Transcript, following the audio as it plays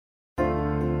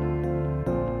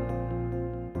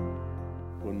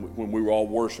when we were all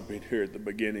worshiping here at the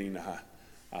beginning,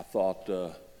 I thought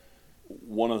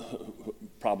one of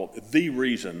probably the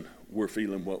reason we're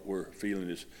feeling what we're feeling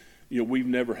is, we've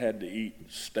never had to eat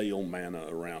stale manna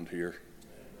around here.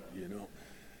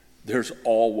 There's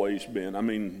always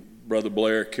been. Brother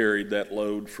Blair carried that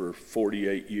load for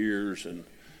 48 years,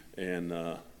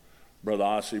 and Brother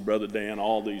Asi, Brother Dan,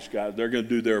 all these guys, they're going to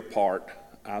do their part.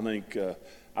 I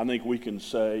think we can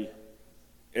say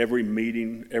every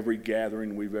meeting, every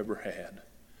gathering we've ever had,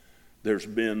 there's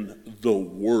been the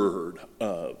Word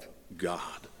of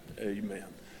God. Amen.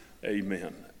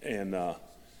 Amen. And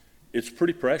it's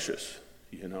pretty precious,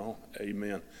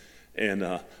 Amen.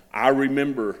 And I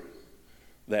remember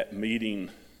that meeting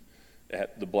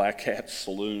at the Black Hat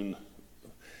Saloon,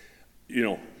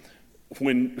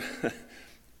 when,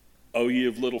 oh, ye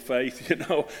of little faith,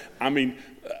 I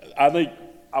think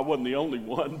I wasn't the only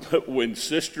one, but when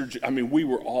we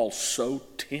were all so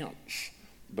tense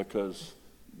because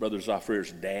Brother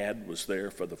Zafir's dad was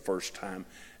there for the first time,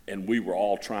 and we were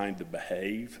all trying to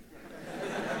behave,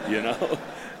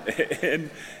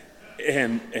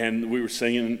 and we were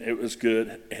singing, it was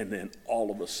good, and then all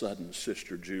of a sudden,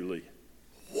 Sister Julie,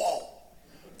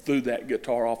 threw that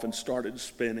guitar off and started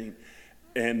spinning,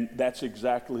 and that's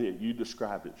exactly it. You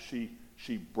described it.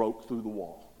 She broke through the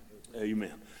wall.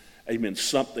 Amen. Amen.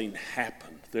 Something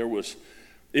happened. It was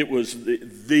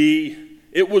the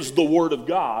Word of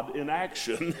God in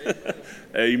action.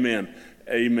 Amen.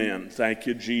 Amen. Thank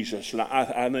you, Jesus. And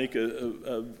I think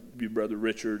of you, Brother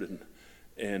Richard,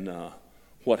 and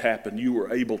what happened. You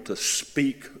were able to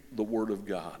speak the Word of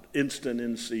God, instant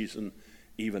in season,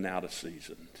 even out of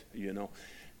season.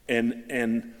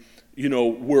 And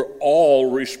we're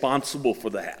all responsible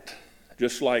for that.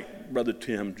 Just like Brother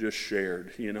Tim just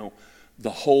shared, the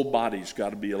whole body's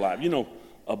got to be alive.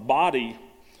 A body,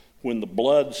 when the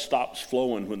blood stops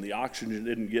flowing, when the oxygen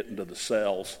didn't get into the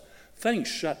cells, things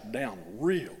shut down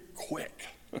real quick.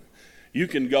 You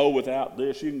can go without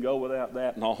this, you can go without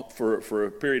that, and all for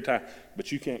a period of time, but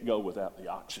you can't go without the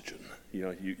oxygen.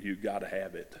 You got to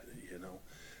have it.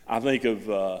 I think of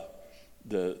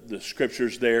the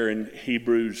scriptures there in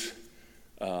Hebrews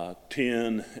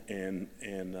 10 and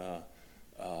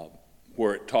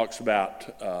where it talks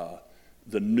about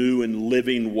the new and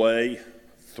living way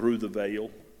through the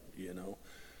veil,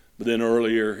 But then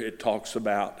earlier it talks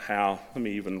about how, let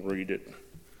me even read it.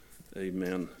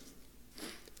 Amen.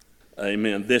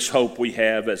 Amen. This hope we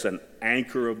have as an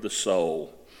anchor of the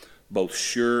soul, both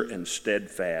sure and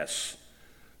steadfast,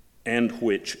 and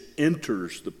which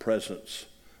enters the presence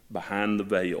behind the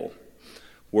veil,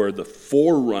 where the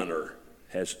forerunner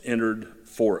has entered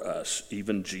for us,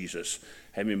 even Jesus,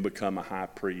 having become a high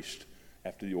priest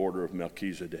after the order of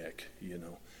Melchizedek,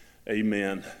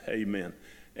 Amen, amen.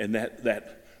 And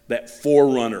that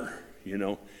forerunner,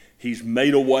 he's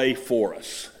made a way for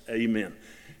us, amen.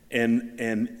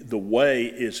 And the way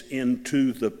is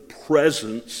into the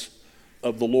presence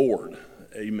of the Lord,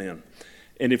 amen.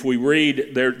 And if we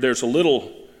read, there's a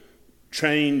little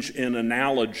change in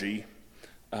analogy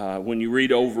when you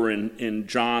read over in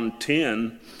John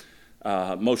 10.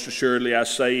 Most assuredly I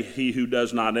say, he who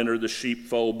does not enter the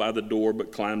sheepfold by the door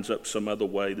but climbs up some other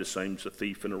way, the same is a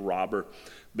thief and a robber.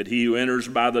 But he who enters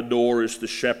by the door is the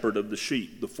shepherd of the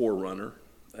sheep, the forerunner.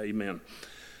 Amen.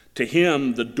 To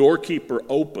him the doorkeeper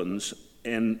opens,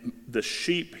 and the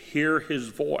sheep hear his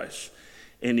voice,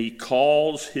 and he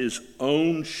calls his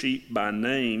own sheep by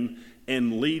name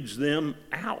and leads them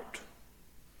out.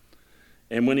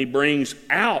 And when he brings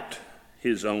out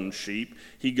his own sheep,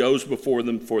 he goes before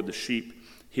them, for the sheep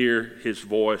hear his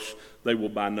voice. They will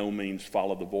by no means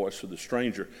follow the voice of the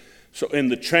stranger. So in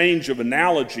the change of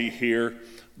analogy here,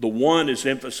 the one is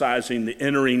emphasizing the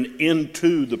entering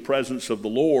into the presence of the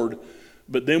Lord,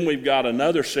 but then we've got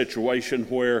another situation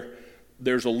where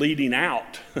there's a leading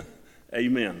out.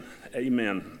 Amen.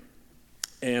 Amen.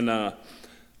 And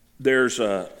there's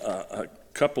a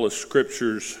couple of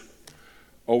scriptures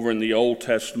over in the Old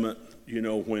Testament,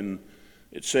 when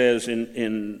it says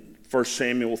in 1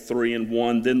 Samuel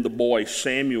 3:1, then the boy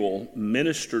Samuel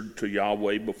ministered to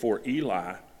Yahweh before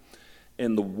Eli,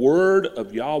 and the word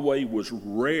of Yahweh was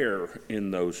rare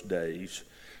in those days.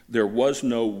 There was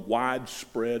no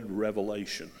widespread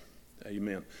revelation.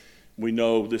 Amen. We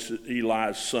know this is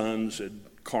Eli's sons had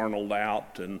carnaled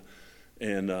out, and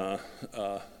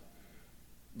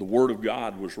the word of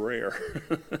God was rare.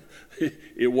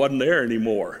 It wasn't there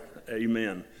anymore.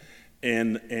 Amen.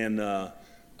 And it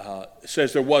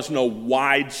says there was no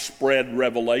widespread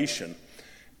revelation.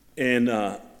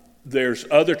 And there's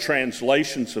other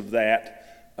translations of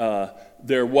that.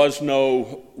 There was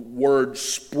no word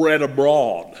spread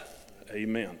abroad.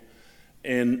 Amen.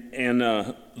 And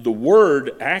the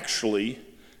word actually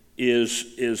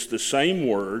is the same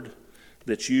word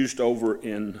that's used over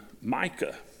in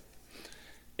Micah.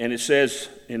 And it says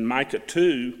in Micah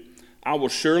 2, I will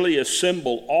surely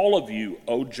assemble all of you,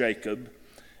 O Jacob,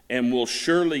 and will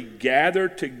surely gather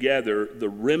together the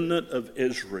remnant of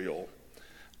Israel.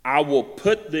 I will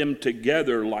put them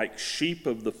together like sheep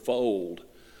of the fold,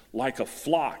 like a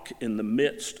flock in the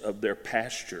midst of their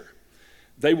pasture.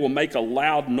 They will make a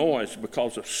loud noise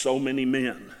because of so many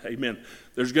men. Amen.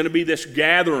 There's going to be this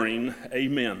gathering.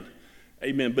 Amen.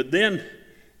 Amen. But then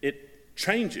it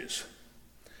changes.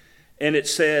 And it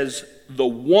says, the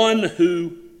one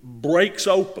who breaks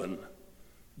open,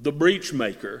 the breach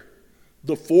maker,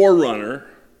 the forerunner,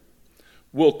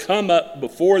 will come up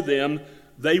before them.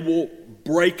 They will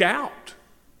break out.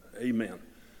 Amen.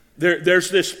 There's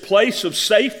this place of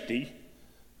safety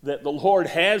that the Lord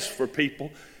has for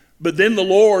people. But then the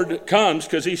Lord comes,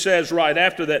 because he says right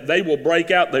after that, they will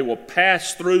break out, they will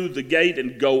pass through the gate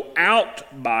and go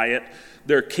out by it.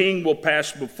 Their king will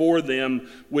pass before them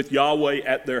with Yahweh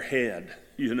at their head.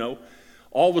 You know,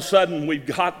 all of a sudden we've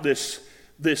got this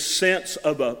sense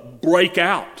of a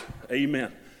breakout.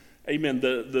 Amen. Amen.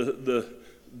 The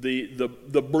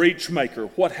breach maker.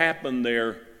 What happened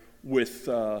there with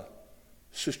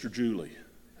Sister Julie?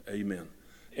 Amen.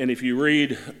 And if you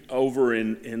read over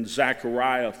in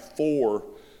Zechariah 4,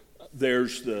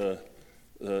 there's the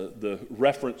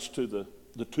reference to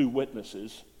the two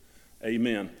witnesses.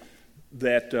 Amen.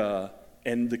 That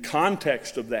and the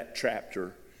context of that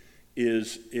chapter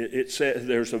is it says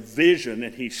there's a vision,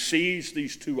 and he sees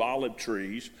these two olive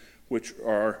trees, which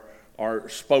are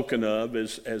spoken of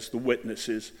as the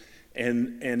witnesses,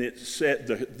 and it said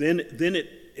then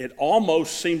it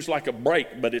almost seems like a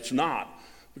break, but it's not.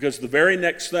 Because the very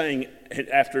next thing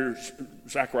after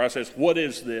Zechariah says, what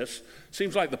is this?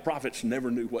 Seems like the prophets never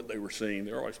knew what they were seeing.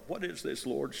 They're always, what is this,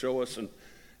 Lord? Show us. And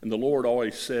the Lord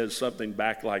always says something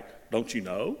back like, don't you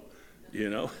know? You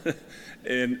know?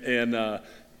 and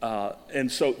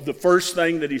so the first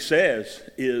thing that he says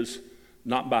is,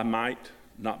 not by might,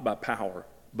 not by power,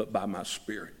 but by my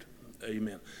Spirit.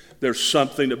 Amen. There's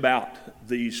something about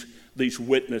these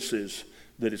witnesses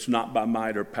that it's not by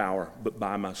might or power, but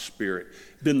by my Spirit.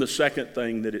 Then the second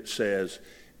thing that it says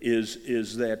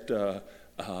is that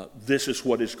this is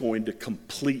what is going to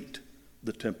complete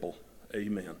the temple.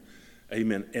 Amen.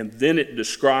 Amen. And then it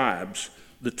describes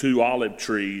the two olive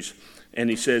trees, and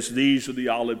he says these are the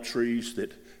olive trees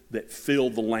that fill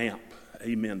the lamp.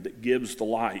 Amen. That gives the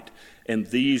light. And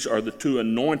these are the two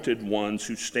anointed ones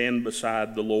who stand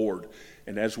beside the Lord.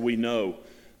 And as we know,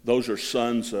 those are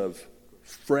sons of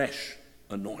fresh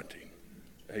anointing.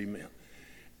 Amen.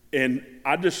 And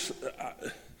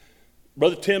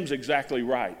Brother Tim's exactly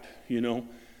right. You know,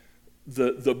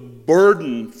 the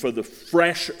burden for the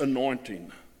fresh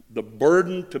anointing, the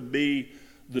burden to be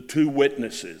the two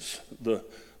witnesses, the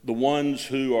ones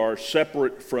who are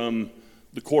separate from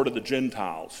the court of the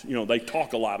Gentiles. You know, they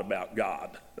talk a lot about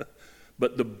God.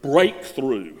 But the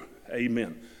breakthrough,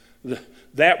 amen,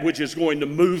 that which is going to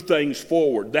move things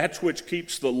forward, that's which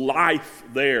keeps the life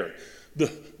there.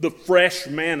 The fresh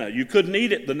manna. You couldn't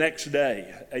eat it the next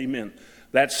day. Amen.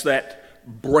 That's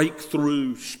that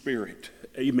breakthrough spirit.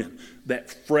 Amen. That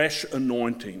fresh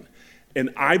anointing.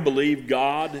 And I believe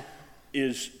God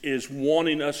is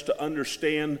wanting us to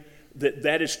understand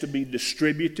that is to be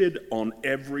distributed on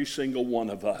every single one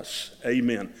of us.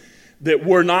 Amen. That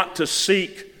we're not to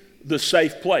seek the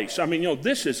safe place. I mean, you know,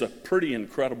 this is a pretty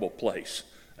incredible place.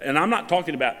 And I'm not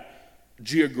talking about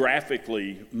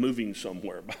geographically moving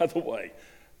somewhere, by the way.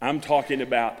 I'm talking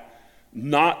about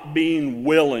not being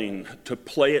willing to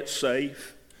play it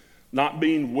safe, not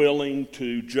being willing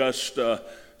to just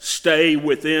stay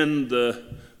within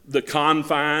the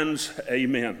confines.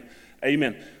 Amen.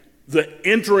 Amen. The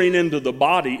entering into the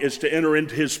body is to enter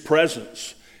into his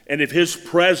presence. And if his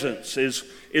presence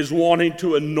is wanting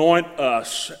to anoint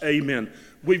us, amen,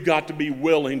 we've got to be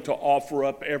willing to offer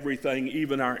up everything,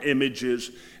 even our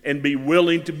images, and be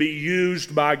willing to be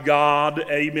used by God.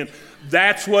 Amen.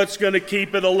 That's what's going to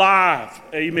keep it alive.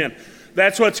 Amen.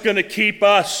 That's what's going to keep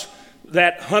us,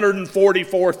 that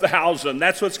 144,000.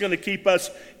 That's what's going to keep us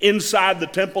inside the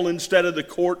temple instead of the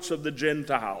courts of the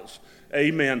Gentiles.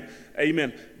 Amen.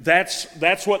 Amen.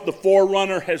 That's what the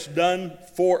forerunner has done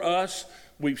for us.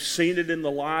 We've seen it in the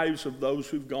lives of those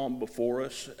who've gone before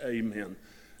us. Amen.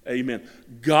 Amen.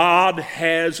 God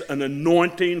has an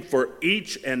anointing for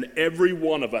each and every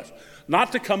one of us.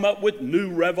 Not to come up with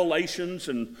new revelations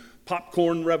and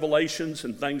popcorn revelations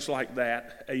and things like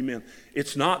that. Amen.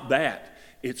 It's not that.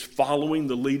 It's following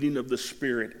the leading of the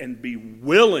Spirit and be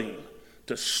willing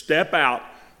to step out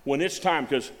when it's time,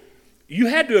 because you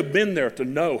had to have been there to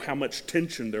know how much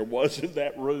tension there was in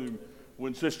that room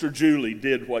when Sister Julie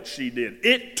did what she did.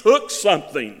 It took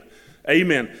something.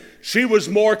 Amen. She was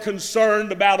more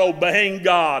concerned about obeying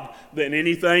God than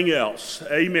anything else.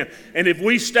 Amen. And if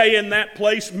we stay in that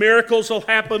place, miracles will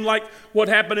happen like what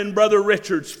happened in Brother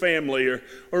Richard's family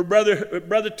or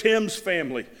Brother Tim's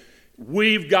family.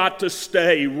 We've got to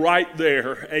stay right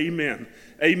there. Amen.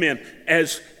 Amen.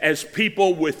 As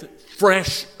people with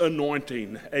fresh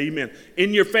anointing. Amen.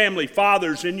 In your family,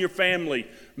 fathers in your family,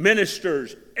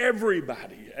 ministers,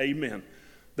 everybody. Amen.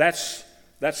 That's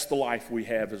the life we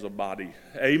have as a body.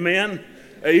 Amen.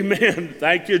 Amen.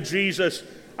 Thank you, Jesus.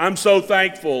 I'm so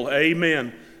thankful.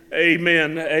 Amen.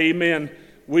 Amen. Amen.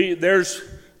 There's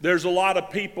a lot of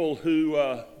people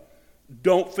who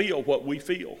don't feel what we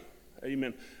feel.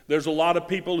 Amen. There's a lot of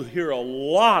people who hear a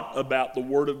lot about the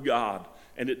Word of God,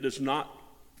 and it does not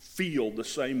feel the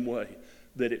same way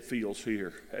that it feels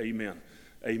here. Amen.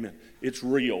 Amen. It's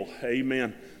real.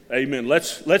 Amen. Amen.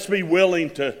 Let's be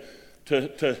willing to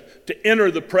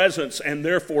enter the presence and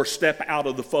therefore step out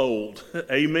of the fold.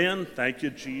 Amen. Thank you,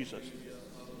 Jesus.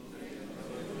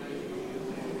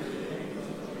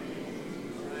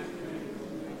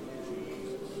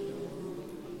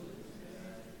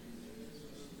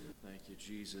 Thank you,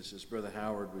 Jesus. As Brother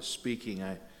Howard was speaking,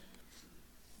 I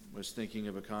was thinking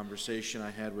of a conversation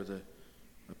I had with a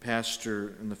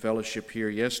pastor in the fellowship here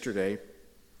yesterday,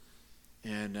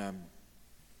 and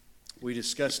we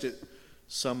discussed it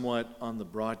somewhat on the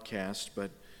broadcast,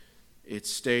 but it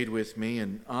stayed with me.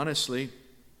 And honestly,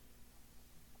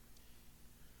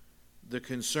 the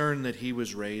concern that he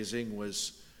was raising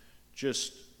was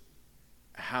just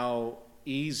how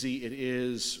easy it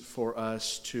is for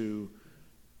us to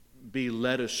be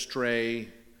led astray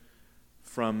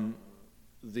from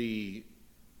the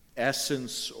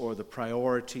essence or the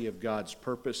priority of God's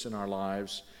purpose in our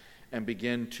lives and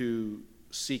begin to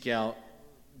seek out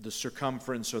the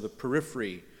circumference or the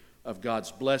periphery of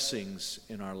God's blessings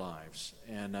in our lives.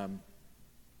 And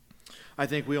I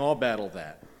think we all battle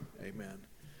that. Amen.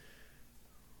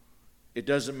 It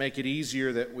doesn't make it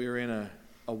easier that we're in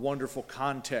a wonderful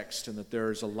context and that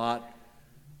there's a lot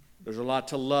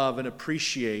to love and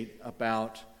appreciate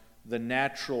about the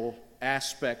natural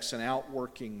aspects and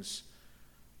outworkings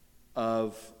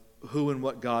of who and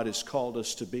what God has called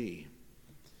us to be.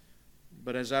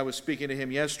 But as I was speaking to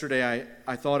him yesterday,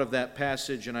 I thought of that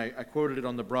passage, and I quoted it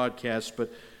on the broadcast,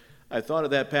 but I thought of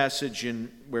that passage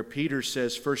in where Peter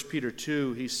says, 1 Peter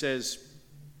 2, he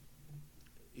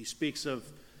speaks of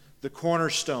the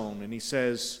cornerstone, and he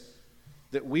says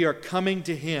that we are coming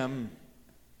to him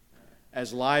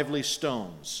as lively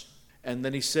stones. And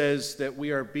then he says that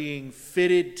we are being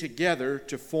fitted together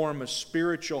to form a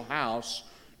spiritual house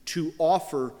to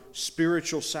offer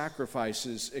spiritual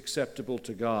sacrifices acceptable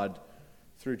to God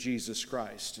through Jesus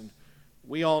Christ. And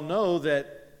we all know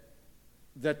that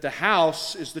the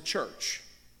house is the church.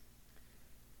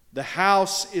 The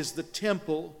house is the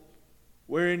temple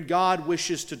wherein God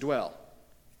wishes to dwell.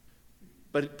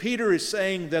 But Peter is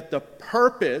saying that the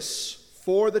purpose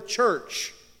for the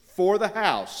church, for the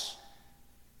house,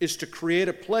 is to create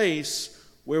a place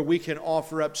where we can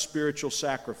offer up spiritual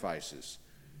sacrifices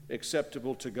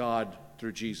acceptable to God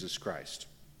through Jesus Christ.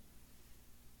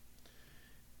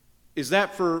 Is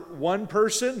that for one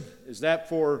person? Is that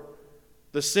for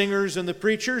the singers and the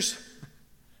preachers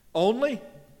only?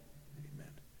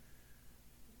 Amen.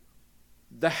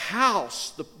 The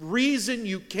house, the reason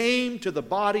you came to the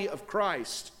body of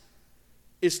Christ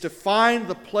is to find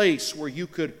the place where you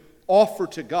could offer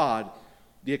to God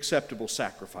the acceptable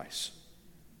sacrifice.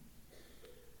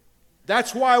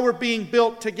 That's why we're being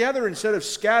built together instead of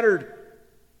scattered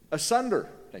asunder.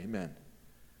 Amen.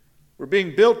 We're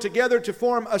being built together to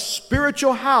form a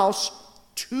spiritual house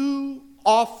to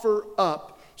offer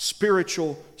up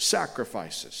spiritual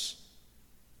sacrifices.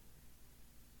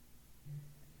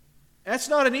 That's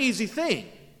not an easy thing,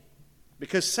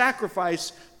 because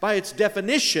sacrifice, by its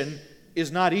definition,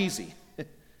 is not easy,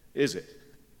 is it?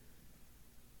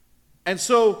 And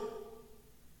so,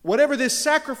 whatever this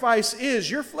sacrifice is,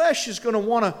 your flesh is going to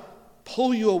want to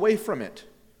pull you away from it,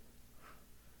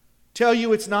 tell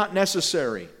you it's not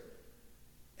necessary,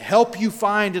 help you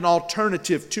find an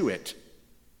alternative to it.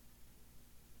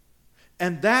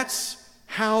 And that's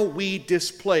how we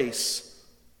displace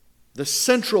the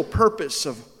central purpose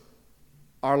of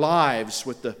our lives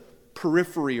with the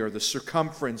periphery or the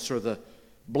circumference or the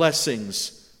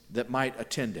blessings that might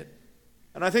attend it.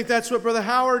 And I think that's what Brother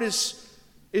Howard is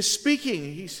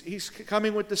speaking. He's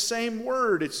coming with the same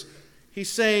word. He's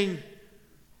saying,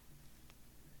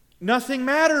 nothing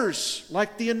matters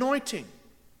like the anointing.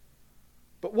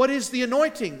 But what is the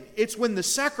anointing? It's when the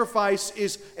sacrifice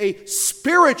is a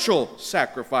spiritual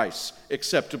sacrifice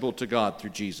acceptable to God through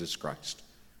Jesus Christ.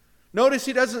 Notice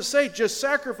he doesn't say just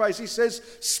sacrifice, he says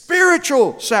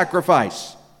spiritual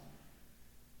sacrifice.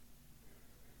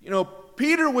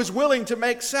 Peter was willing to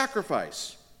make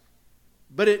sacrifice,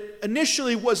 but it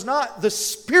initially was not the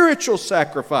spiritual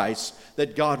sacrifice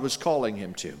that God was calling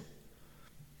him to.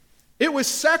 It was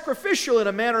sacrificial in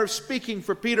a manner of speaking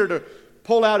for Peter to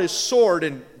pull out his sword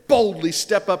and boldly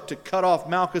step up to cut off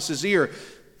Malchus's ear.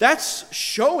 That's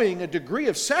showing a degree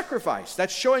of sacrifice.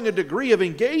 That's showing a degree of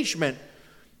engagement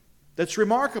that's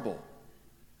remarkable.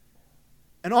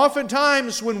 And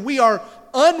oftentimes when we are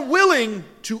unwilling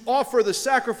to offer the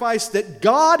sacrifice that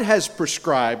God has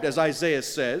prescribed, as Isaiah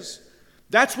says,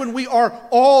 that's when we are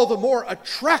all the more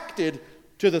attracted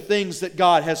to the things that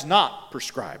God has not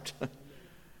prescribed.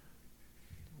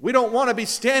 We don't want to be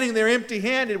standing there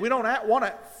empty-handed. We don't want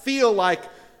to feel like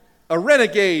a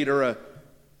renegade or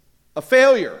a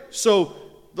failure. So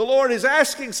the Lord is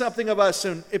asking something of us,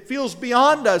 and it feels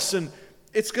beyond us, and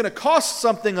it's going to cost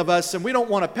something of us, and we don't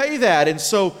want to pay that. And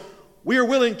so we are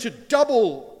willing to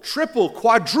double, triple,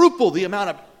 quadruple the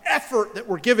amount of effort that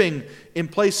we're giving in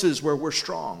places where we're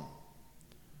strong.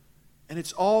 And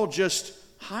it's all just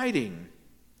hiding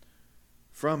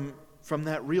from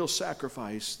that real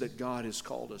sacrifice that God has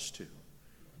called us to.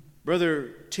 Brother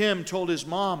Tim told his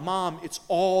mom, it's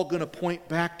all going to point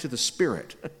back to the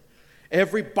Spirit.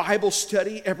 Every Bible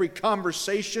study, every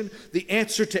conversation, the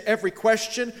answer to every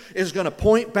question is going to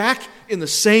point back in the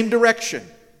same direction,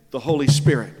 the Holy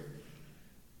Spirit.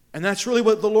 And that's really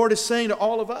what the Lord is saying to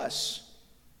all of us.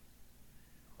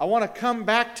 I want to come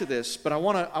back to this, but I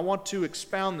want to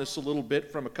expound this a little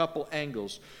bit from a couple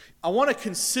angles. I want to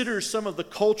consider some of the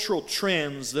cultural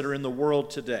trends that are in the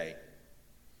world today.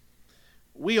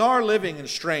 We are living in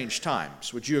strange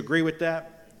times. Would you agree with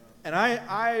that? And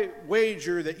I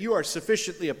wager that you are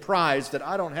sufficiently apprised that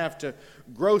I don't have to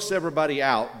gross everybody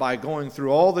out by going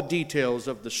through all the details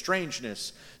of the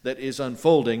strangeness that is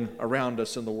unfolding around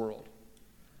us in the world.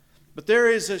 But there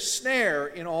is a snare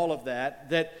in all of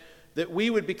that we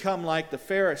would become like the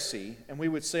Pharisee, and we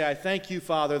would say, I thank you,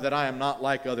 Father, that I am not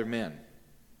like other men.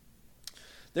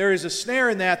 There is a snare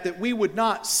in that we would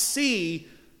not see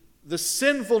the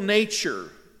sinful nature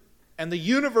and the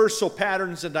universal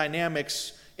patterns and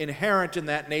dynamics inherent in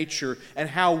that nature and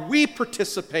how we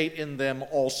participate in them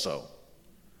also.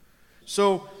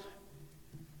 So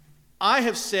I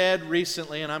have said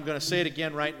recently, and I'm going to say it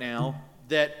again right now,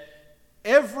 that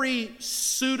every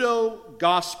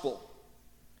pseudo-gospel,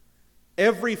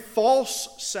 every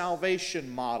false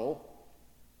salvation model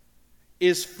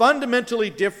is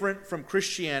fundamentally different from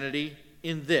Christianity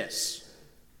in this.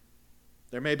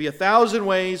 There may be 1,000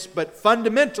 ways, but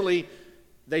fundamentally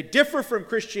they differ from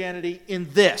Christianity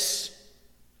in this.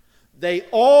 They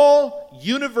all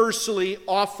universally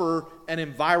offer an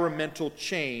environmental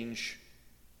change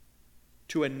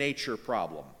to a nature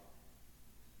problem.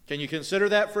 Can you consider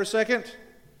that for a second?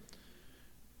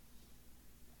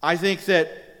 I think that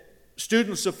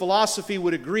students of philosophy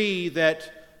would agree that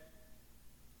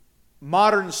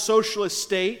modern socialist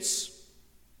states,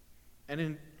 and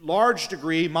in large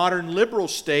degree modern liberal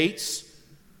states,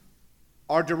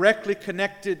 are directly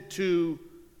connected to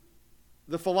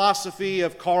the philosophy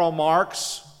of Karl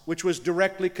Marx, which was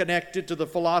directly connected to the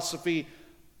philosophy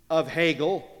of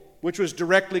Hegel, which was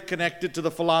directly connected to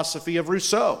the philosophy of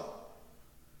Rousseau.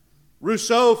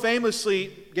 Rousseau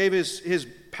famously gave his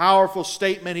powerful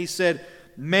statement. He said,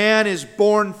 "Man is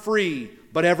born free,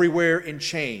 but everywhere in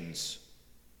chains."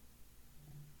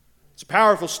 It's a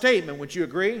powerful statement, would you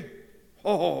agree?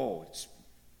 Oh, it's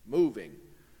moving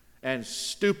and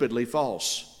stupidly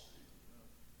false.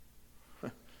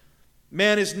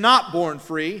 Man is not born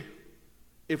free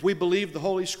if we believe the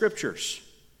Holy Scriptures.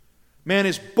 Man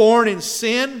is born in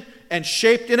sin and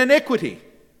shaped in iniquity.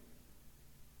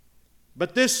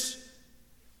 But this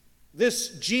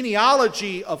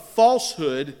genealogy of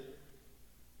falsehood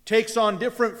takes on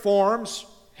different forms.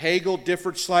 Hegel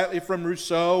differed slightly from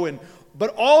Rousseau,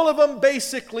 but all of them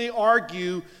basically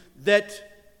argue that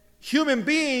human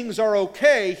beings are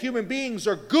okay, human beings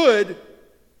are good,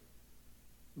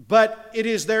 but it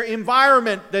is their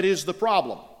environment that is the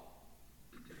problem.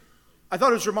 I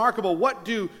thought it was remarkable. What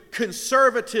do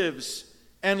conservatives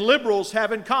and liberals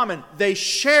have in common? They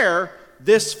share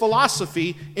this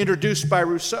philosophy introduced by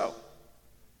Rousseau.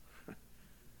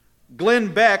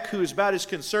 Glenn Beck, who is about as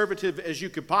conservative as you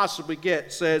could possibly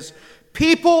get, says,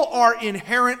 "People are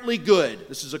inherently good."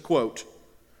 This is a quote.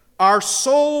 "Our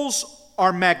souls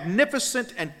are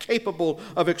magnificent and capable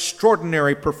of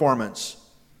extraordinary performance.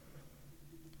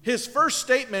 His first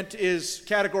statement is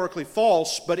categorically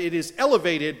false, but it is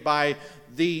elevated by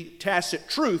the tacit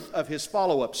truth of his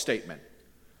follow-up statement.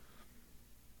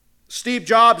 Steve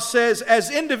Jobs says,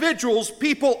 as individuals,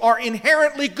 people are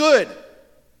inherently good.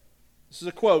 This is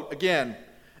a quote again.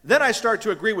 Then I start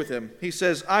to agree with him. He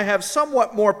says, I have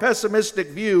somewhat more pessimistic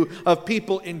view of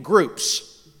people in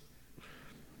groups.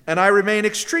 And I remain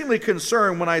extremely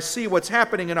concerned when I see what's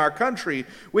happening in our country,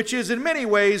 which is in many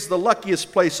ways the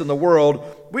luckiest place in the world.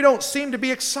 We don't seem to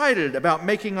be excited about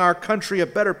making our country a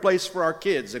better place for our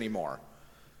kids anymore.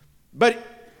 But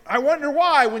I wonder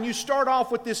why, when you start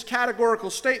off with this categorical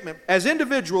statement, as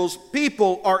individuals,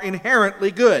 people are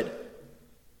inherently good.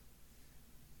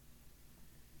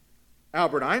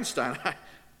 Albert Einstein,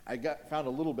 I found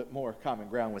a little bit more common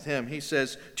ground with him. He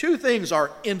says, two things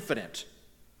are infinite: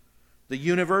 the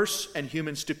universe and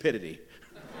human stupidity.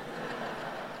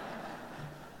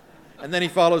 And then he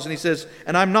follows and he says,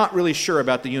 and I'm not really sure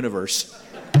about the universe.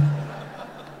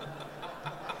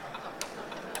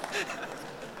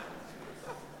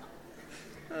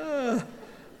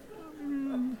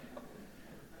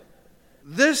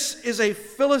 This is a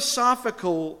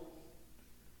philosophical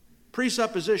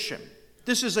presupposition.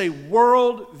 This is a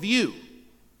world view.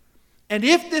 And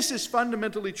if this is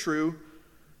fundamentally true,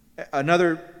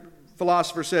 another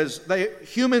philosopher says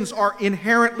humans are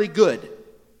inherently good.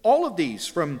 All of these,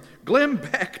 from Glenn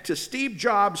Beck to Steve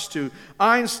Jobs to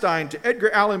Einstein to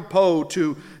Edgar Allan Poe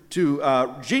to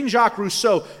Jean-Jacques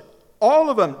Rousseau,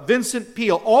 all of them, Vincent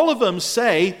Peale, all of them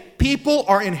say people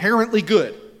are inherently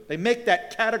good. They make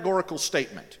that categorical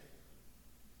statement.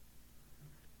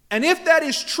 And if that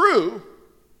is true,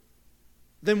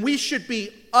 then we should be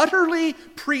utterly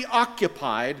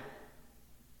preoccupied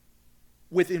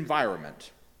with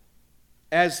environment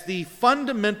as the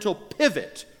fundamental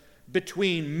pivot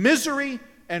between misery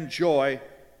and joy,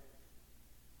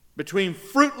 between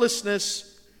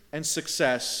fruitlessness and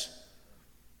success,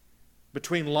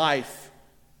 between life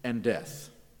and death.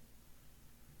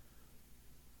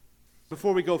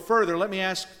 Before we go further, let me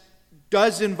ask,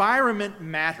 does environment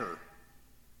matter?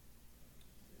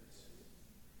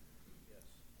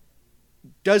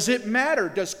 Does it matter?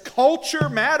 Does culture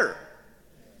matter?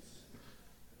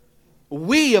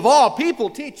 We, of all people,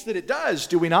 teach that it does,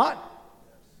 do we not?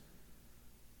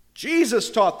 Jesus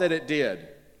taught that it did.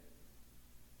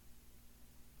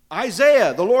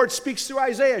 Isaiah, the Lord speaks through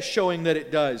Isaiah, showing that it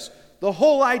does. The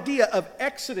whole idea of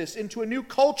exodus into a new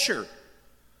culture.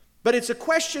 But it's a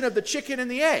question of the chicken and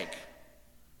the egg.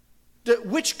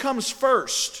 Which comes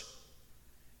first?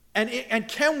 And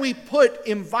can we put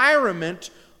environment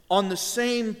on the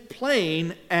same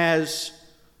plane as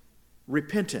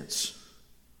repentance?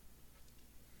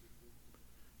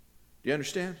 Do you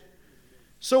understand?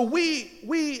 So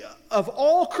we of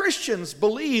all Christians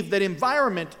believe that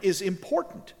environment is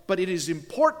important, but it is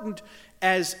important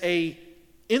as an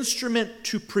instrument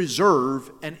to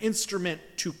preserve, an instrument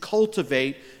to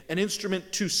cultivate, an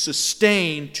instrument to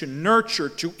sustain, to nurture,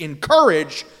 to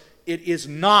encourage. It is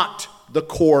not the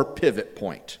core pivot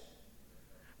point.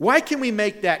 Why can we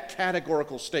make that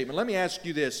categorical statement? Let me ask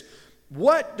you this.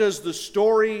 What does the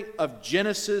story of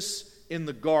Genesis in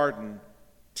the garden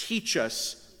teach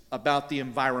us about the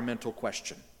environmental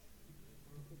question?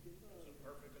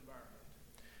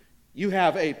 You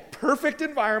have a perfect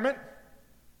environment.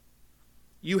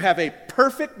 You have a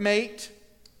perfect mate.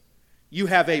 You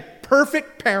have a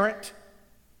perfect parent.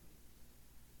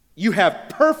 You have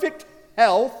perfect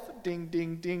health. Ding,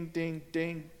 ding, ding, ding,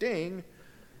 ding, ding.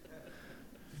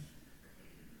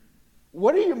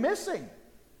 What are you missing?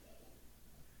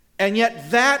 And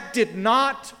yet that did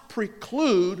not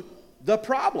preclude the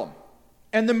problem.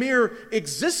 And the mere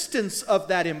existence of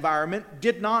that environment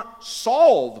did not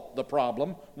solve the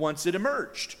problem once it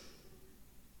emerged.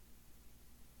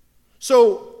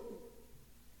 So,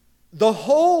 the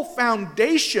whole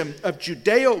foundation of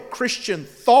Judeo-Christian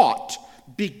thought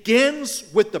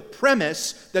begins with the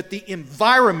premise that the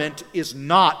environment is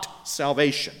not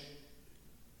salvation.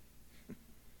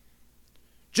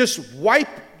 Just wipe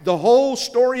the whole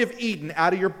story of Eden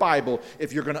out of your Bible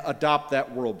if you're going to adopt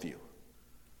that worldview.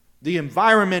 The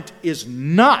environment is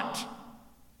not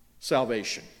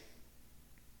salvation.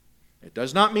 It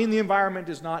does not mean the environment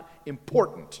is not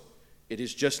important. It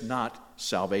is just not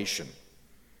salvation.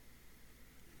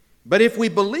 But if we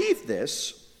believe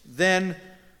this, then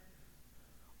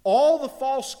all the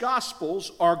false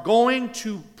gospels are going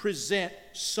to present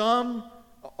some,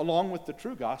 along with the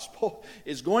true gospel,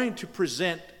 is going to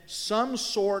present some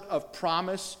sort of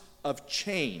promise of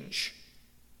change.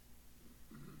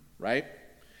 Right?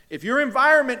 If your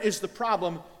environment is the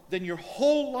problem, then your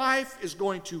whole life is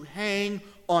going to hang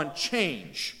on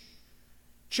change.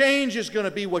 Change is going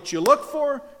to be what you look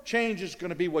for. Change is going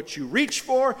to be what you reach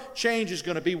for. Change is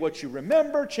going to be what you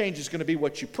remember. Change is going to be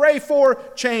what you pray for.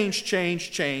 Change,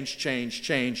 change, change, change,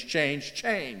 change, change,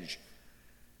 change.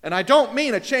 And I don't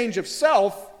mean a change of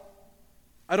self.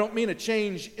 I don't mean a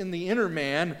change in the inner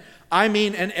man. I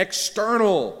mean an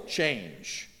external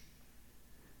change.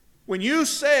 When you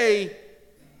say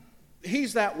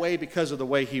he's that way because of the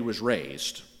way he was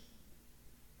raised,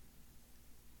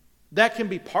 that can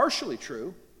be partially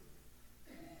true.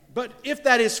 But if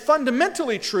that is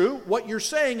fundamentally true, what you're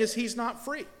saying is he's not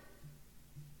free.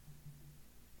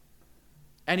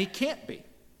 And he can't be.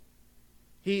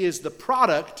 He is the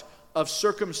product of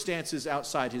circumstances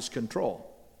outside his control.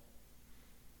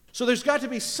 So there's got to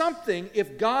be something,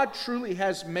 if God truly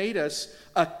has made us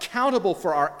accountable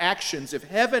for our actions, if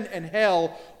heaven and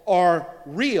hell are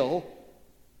real,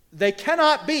 they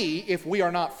cannot be if we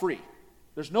are not free.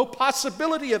 There's no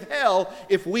possibility of hell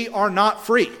if we are not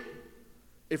free.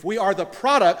 If we are the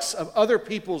products of other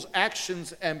people's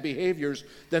actions and behaviors,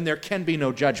 then there can be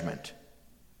no judgment,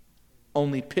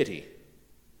 only pity.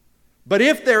 But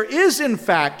if there is in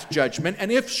fact judgment,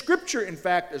 and if Scripture in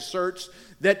fact asserts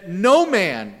that no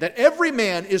man, that every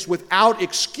man is without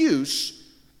excuse,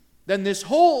 then this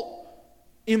whole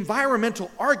environmental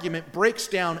argument breaks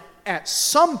down at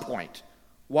some point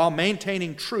while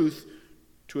maintaining truth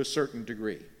to a certain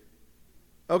degree.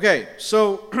 Okay,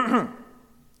 so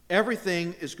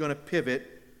everything is going to pivot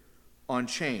on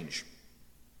change.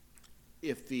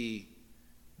 If the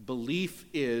belief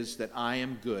is that I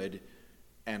am good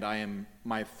and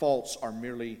my faults are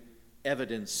merely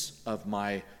evidence of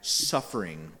my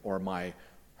suffering or my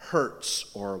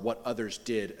hurts or what others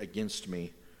did against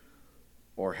me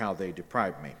or how they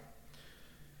deprived me.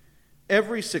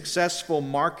 Every successful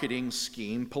marketing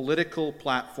scheme, political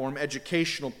platform,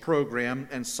 educational program,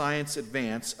 and science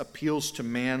advance appeals to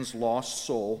man's lost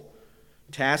soul,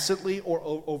 tacitly or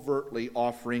overtly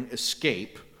offering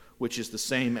escape, which is the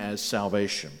same as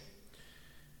salvation.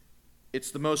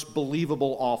 It's the most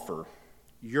believable offer.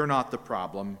 You're not the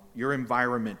problem. Your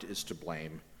environment is to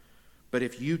blame. But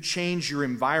if you change your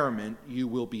environment, you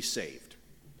will be saved.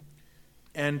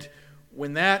 And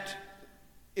when that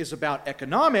is about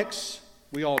economics,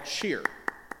 we all cheer.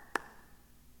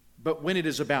 But when it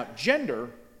is about gender,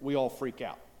 we all freak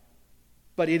out.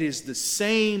 But it is the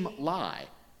same lie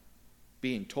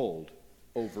being told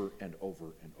over and over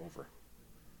and over.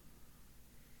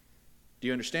 Do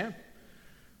you understand?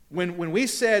 When we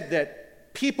said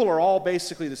that people are all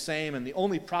basically the same and the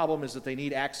only problem is that they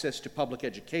need access to public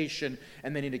education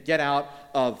and they need to get out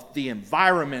of the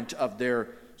environment of their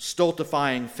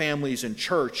stultifying families and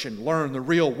church and learn the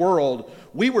real world,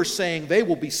 we were saying they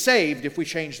will be saved if we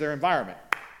change their environment.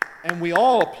 And we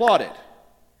all applauded.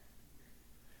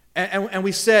 And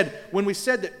we said, when we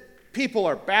said that people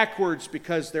are backwards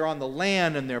because they're on the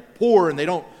land and they're poor and they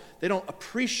don't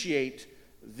appreciate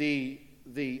the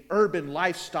urban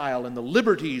lifestyle and the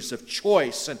liberties of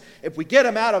choice, and if we get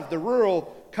them out of the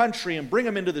rural country and bring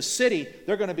them into the city,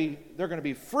 they're going to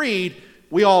be freed.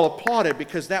 We all applauded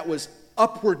because that was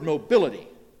upward mobility.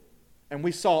 And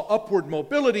we saw upward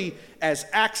mobility as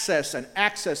access, and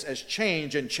access as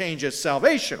change, and change as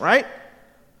salvation, right?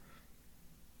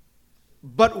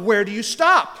 But where do you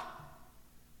stop?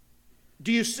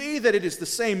 Do you see that it is the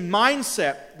same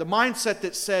mindset, the mindset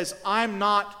that says, I'm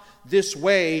not this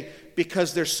way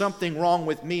because there's something wrong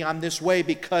with me, I'm this way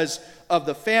because of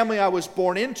the family I was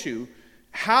born into?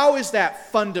 How is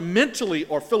that fundamentally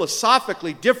or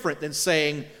philosophically different than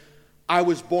saying, I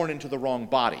was born into the wrong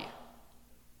body?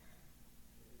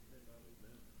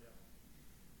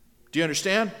 Do you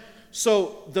understand?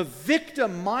 So the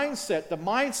victim mindset, the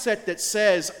mindset that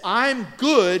says, I'm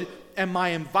good and my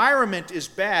environment is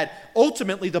bad,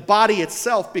 ultimately the body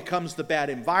itself becomes the bad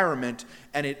environment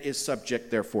and it is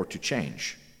subject, therefore, to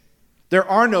change. There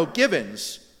are no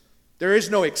givens. There is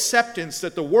no acceptance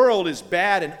that the world is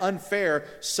bad and unfair.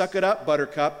 Suck it up,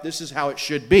 buttercup. This is how it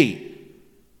should be,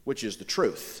 which is the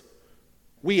truth.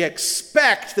 We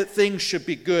expect that things should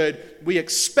be good. We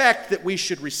expect that we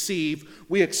should receive.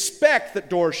 We expect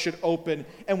that doors should open.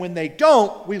 And when they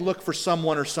don't, we look for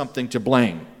someone or something to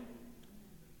blame.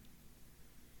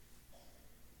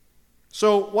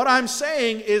 So what I'm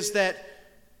saying is that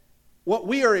what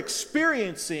we are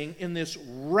experiencing in this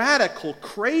radical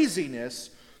craziness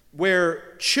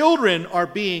where children are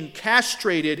being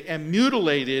castrated and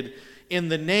mutilated in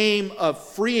the name of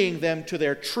freeing them to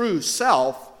their true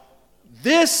self,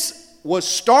 this was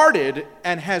started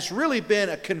and has really been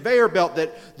a conveyor belt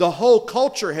that the whole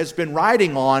culture has been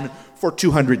riding on for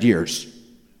 200 years.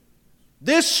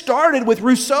 This started with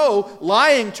Rousseau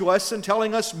lying to us and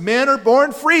telling us men are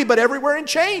born free, but everywhere in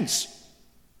chains.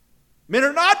 Men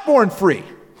are not born free.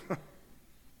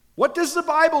 What does the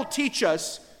Bible teach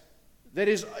us that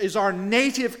is our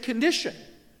native condition?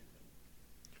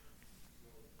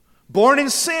 Born in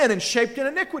sin and shaped in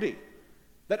iniquity.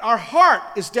 That our heart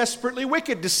is desperately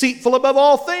wicked, deceitful above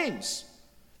all things.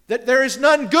 That there is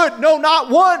none good, no, not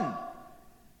one.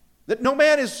 That no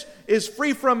man is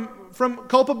free from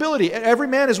culpability. Every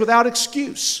man is without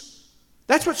excuse.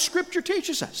 That's what Scripture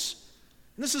teaches us.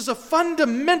 And this is a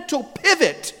fundamental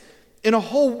pivot in a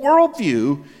whole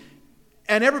worldview,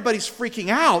 and everybody's freaking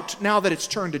out now that it's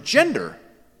turned to gender.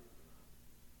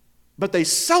 But they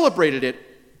celebrated it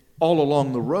all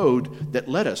along the road that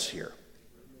led us here.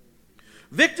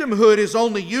 Victimhood is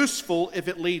only useful if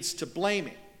it leads to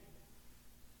blaming.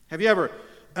 Have you ever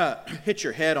hit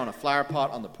your head on a flower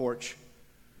pot on the porch?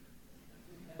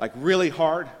 Like really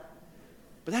hard?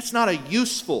 But that's not a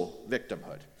useful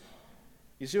victimhood.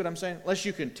 You see what I'm saying? Unless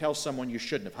you can tell someone you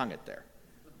shouldn't have hung it there.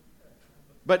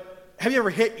 But have you ever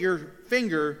hit your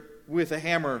finger with a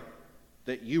hammer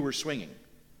that you were swinging?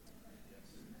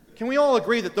 Can we all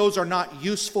agree that those are not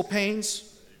useful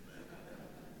pains?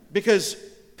 Because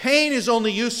pain is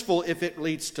only useful if it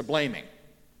leads to blaming.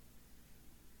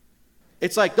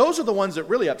 It's like those are the ones that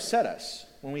really upset us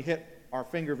when we hit our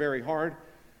finger very hard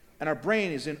and our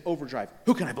brain is in overdrive.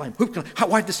 Who can I blame?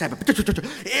 Why did this happen?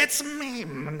 It's me.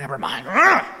 Never mind.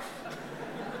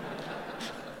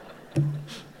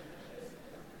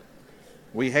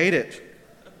 We hate it.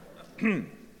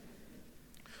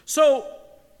 So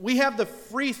we have the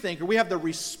free thinker, we have the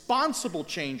responsible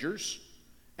changers,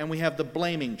 and we have the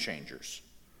blaming changers.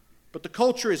 But the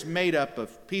culture is made up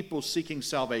of people seeking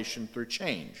salvation through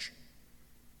change.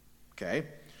 Okay?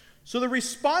 So the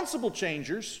responsible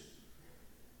changers,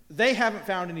 they haven't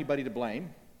found anybody to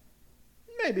blame.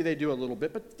 Maybe they do a little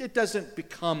bit, but it doesn't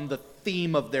become the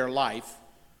theme of their life.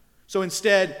 So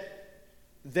instead,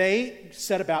 they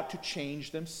set about to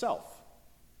change themselves.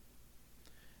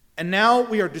 And now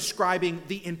we are describing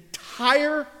the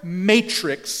entire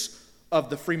matrix of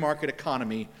the free market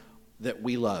economy that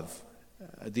we love.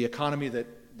 The economy the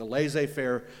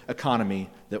laissez-faire economy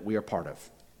that we are part of.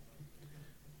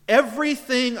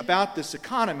 Everything about this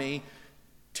economy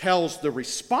tells the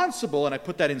responsible, and I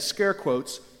put that in scare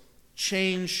quotes,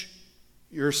 change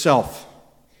yourself.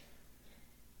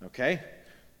 Okay?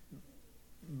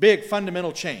 Big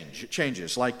fundamental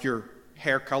changes like your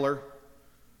hair color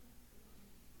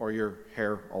or your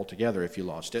hair altogether if you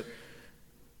lost it,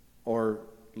 or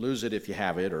lose it if you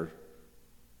have it, or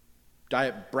dye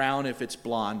it brown if it's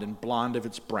blonde, and blonde if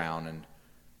it's brown, and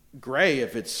gray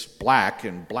if it's black,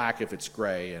 and black if it's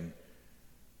gray, and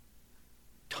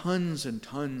tons and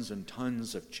tons and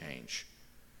tons of change.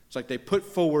 It's like they put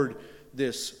forward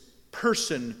this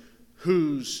person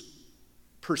whose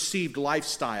perceived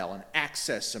lifestyle and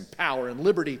access and power and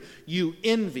liberty you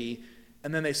envy,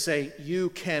 and then they say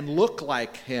you can look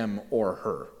like him or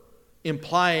her,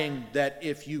 implying that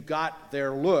if you got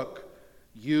their look,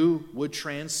 you would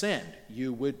transcend,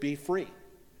 you would be free,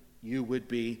 you would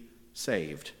be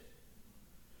saved.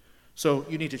 So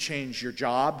you need to change your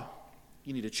job,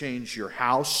 you need to change your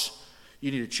house, you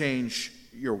need to change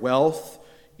your wealth,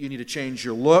 you need to change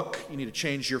your look, you need to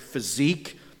change your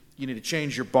physique, you need to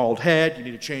change your bald head, you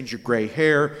need to change your gray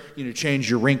hair, you need to change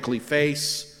your wrinkly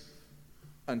face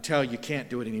until you can't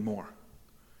do it anymore.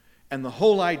 And the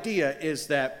whole idea is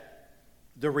that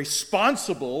the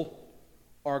responsible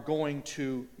are going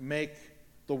to make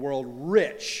the world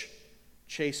rich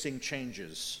chasing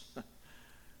changes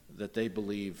that they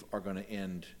believe are going to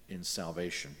end in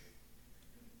salvation.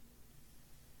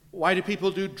 Why do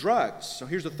people do drugs? So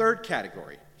here's the third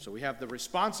category. So we have the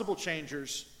responsible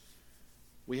changers,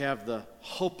 we have the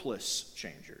hopeless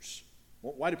changers.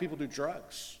 Why do people do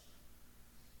drugs?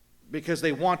 Because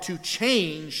they want to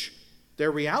change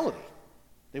their reality.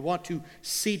 They want to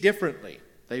see differently.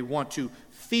 They want to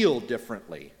feel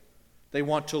differently. They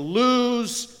want to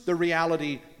lose the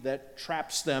reality that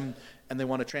traps them, and they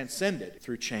want to transcend it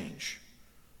through change.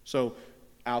 So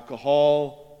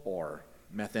alcohol or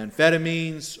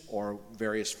methamphetamines or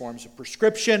various forms of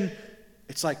prescription,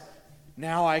 it's like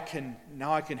now I can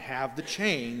have the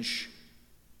change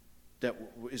that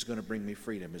is going to bring me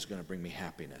freedom, is going to bring me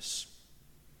happiness.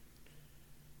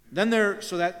 Then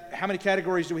how many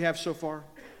categories do we have so far?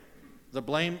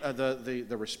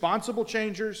 The responsible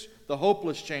changers, the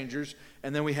hopeless changers,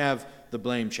 and then we have the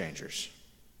blame changers.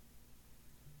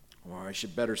 Or I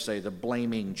should better say the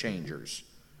blaming changers.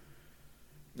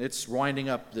 It's winding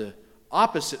up the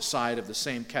opposite side of the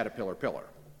same caterpillar pillar.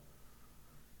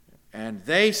 And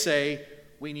they say,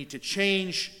 we need to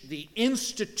change the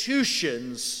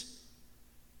institutions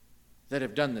that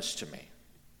have done this to me.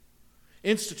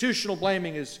 Institutional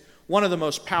blaming is one of the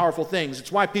most powerful things.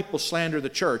 It's why people slander the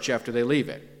church after they leave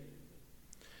it.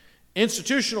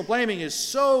 Institutional blaming is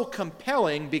so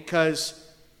compelling because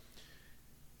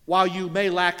while you may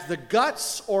lack the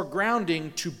guts or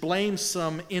grounding to blame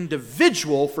some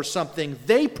individual for something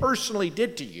they personally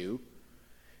did to you,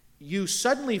 you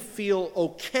suddenly feel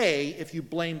okay if you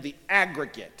blame the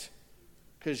aggregate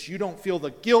because you don't feel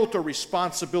the guilt or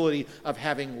responsibility of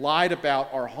having lied about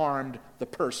or harmed the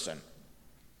person.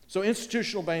 So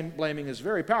institutional blaming is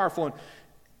very powerful. And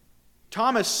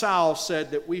Thomas Sowell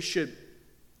said that we should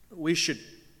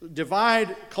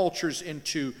divide cultures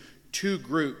into two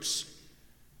groups.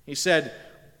 He said,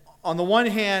 on the one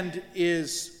hand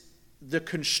is the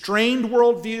constrained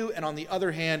worldview, and on the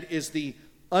other hand is the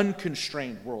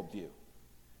unconstrained worldview.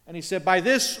 And he said, by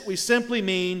this we simply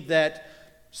mean that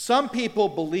some people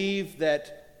believe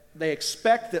that they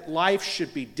expect that life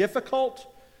should be difficult,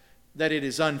 that it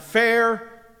is unfair,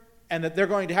 and that they're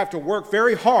going to have to work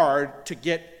very hard to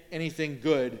get anything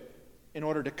good in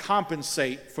order to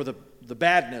compensate for the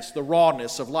badness, the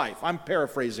rawness of life. I'm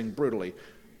paraphrasing brutally,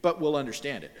 but we'll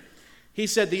understand it. He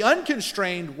said the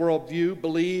unconstrained worldview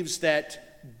believes that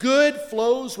good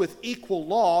flows with equal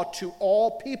law to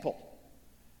all people.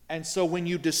 And so when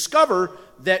you discover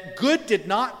that good did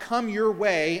not come your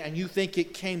way and you think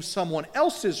it came someone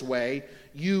else's way,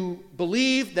 you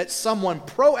believe that someone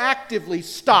proactively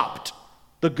stopped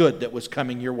the good that was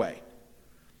coming your way.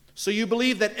 So you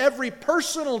believe that every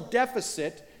personal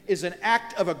deficit is an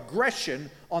act of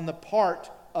aggression on the part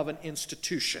of an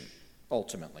institution,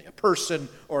 ultimately, a person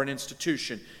or an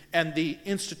institution. And the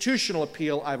institutional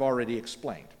appeal I've already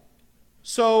explained.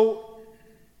 So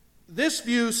this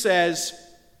view says,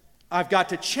 I've got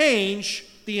to change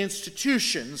the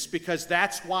institutions because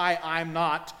that's why I'm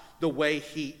not the way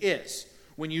he is.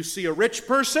 When you see a rich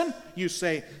person, you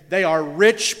say, they are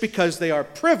rich because they are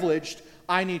privileged.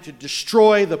 I need to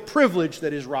destroy the privilege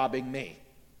that is robbing me.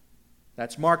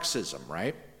 That's Marxism,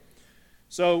 right?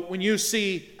 So when you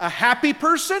see a happy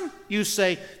person, you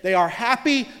say they are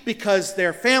happy because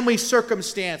their family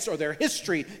circumstance or their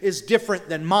history is different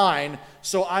than mine,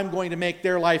 so I'm going to make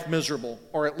their life miserable,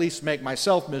 or at least make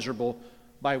myself miserable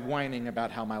by whining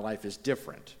about how my life is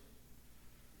different.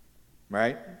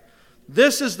 Right?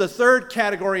 This is the third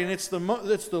category, and it's the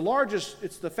largest,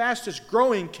 it's the fastest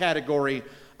growing category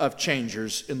of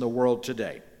changers in the world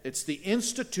today. It's the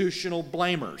institutional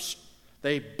blamers.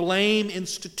 They blame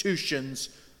institutions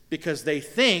because they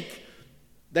think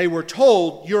they were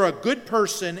told you're a good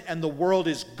person and the world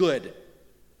is good.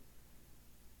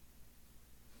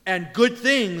 And good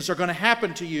things are going to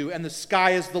happen to you and the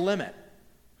sky is the limit.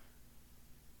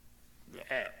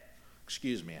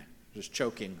 Excuse me, I'm just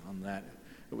choking on that.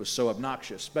 It was so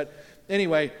obnoxious. But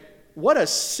anyway, what a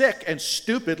sick and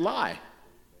stupid lie.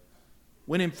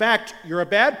 When in fact, you're a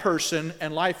bad person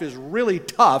and life is really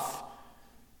tough,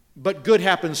 but good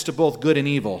happens to both good and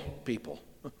evil people.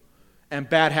 And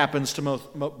bad happens to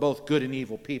both good and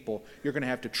evil people. You're going to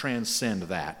have to transcend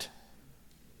that.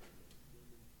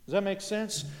 Does that make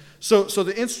sense? So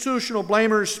the institutional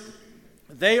blamers,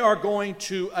 they are going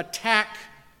to attack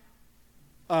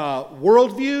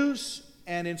worldviews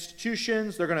and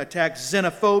institutions. They're going to attack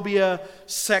xenophobia,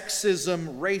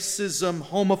 sexism, racism,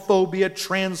 homophobia,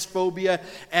 transphobia,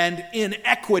 and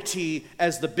inequity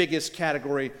as the biggest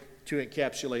category to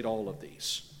encapsulate all of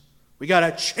these. We got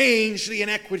to change the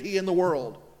inequity in the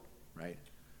world, right?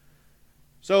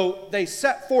 So they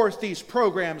set forth these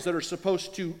programs that are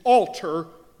supposed to alter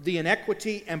the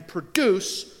inequity and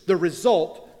produce the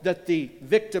result that the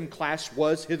victim class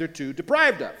was hitherto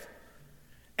deprived of.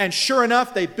 And sure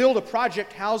enough, they build a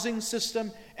project housing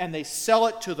system and they sell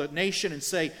it to the nation and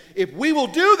say, if we will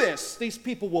do this, these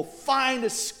people will find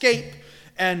escape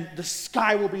and the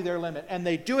sky will be their limit. And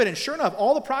they do it. And sure enough,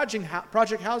 all the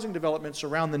project housing developments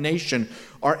around the nation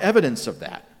are evidence of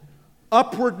that.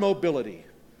 Upward mobility,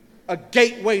 a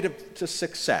gateway to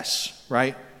success,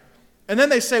 right? And then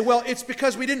they say, well, it's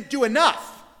because we didn't do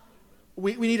enough.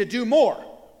 We need to do more.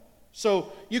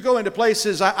 So you go into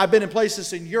places, I've been in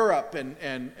places in Europe and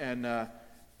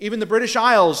even the British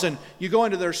Isles, and you go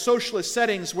into their socialist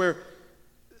settings where,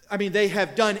 I mean, they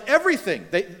have done everything.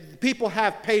 People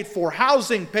have paid for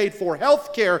housing, paid for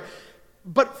health care,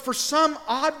 but for some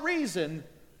odd reason,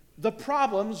 the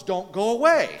problems don't go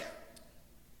away.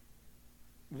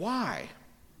 Why?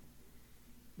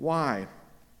 Why?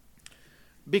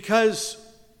 Because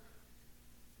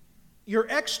your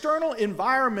external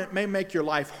environment may make your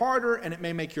life harder and it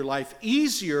may make your life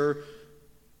easier,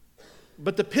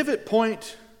 but the pivot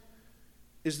point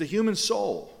is the human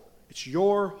soul. It's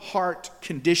your heart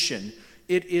condition.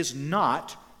 It is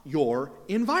not your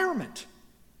environment.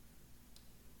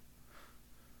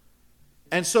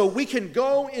 And so we can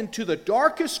go into the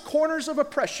darkest corners of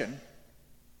oppression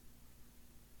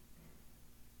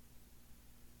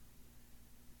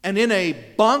and in a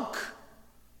bunk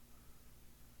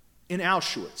in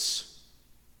Auschwitz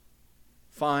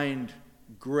find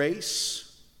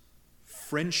grace,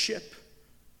 friendship,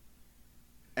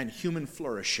 and human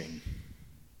flourishing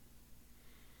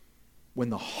when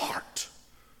the heart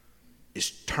is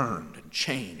turned and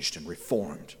changed and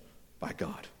reformed by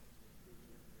God.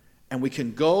 And we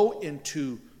can go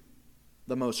into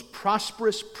the most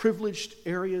prosperous, privileged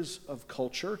areas of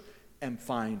culture and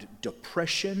find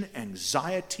depression,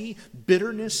 anxiety,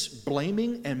 bitterness,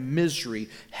 blaming, and misery.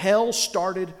 Hell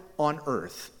started on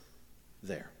earth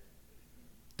there.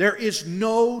 There is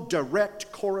no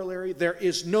direct corollary. There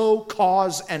is no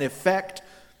cause and effect.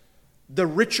 The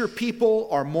richer people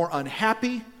are more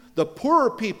unhappy. The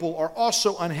poorer people are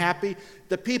also unhappy.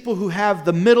 The people who have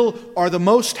the middle are the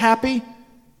most happy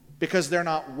because they're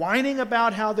not whining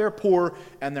about how they're poor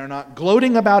and they're not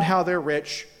gloating about how they're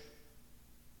rich.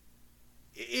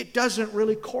 It doesn't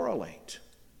really correlate.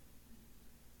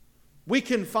 We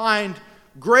can find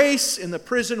grace in the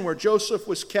prison where Joseph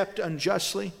was kept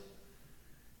unjustly,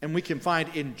 and we can find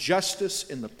injustice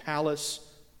in the palace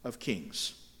of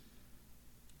kings.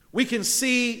 We can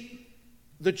see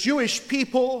the Jewish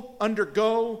people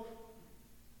undergo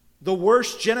the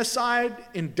worst genocide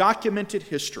in documented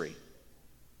history,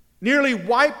 nearly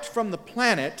wiped from the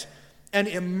planet and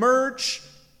emerge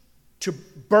to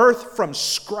birth from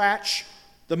scratch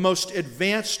the most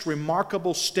advanced,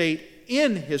 remarkable state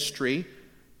in history,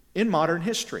 in modern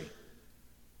history.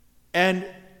 And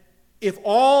if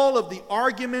all of the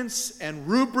arguments and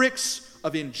rubrics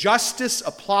of injustice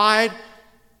applied,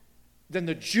 then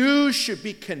the Jews should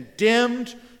be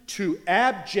condemned to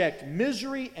abject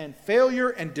misery and failure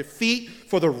and defeat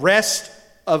for the rest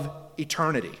of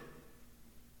eternity.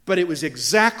 But it was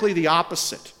exactly the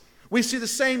opposite. We see the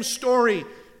same story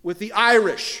with the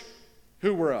Irish,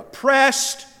 who were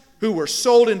oppressed, who were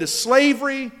sold into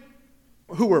slavery,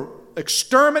 who were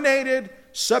exterminated,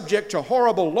 subject to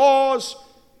horrible laws.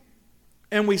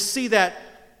 And we see that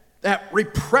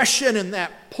repression and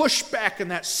that pushback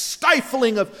and that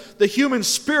stifling of the human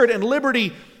spirit and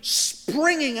liberty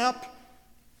springing up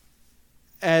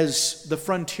as the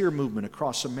frontier movement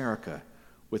across America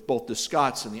with both the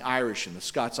Scots and the Irish and the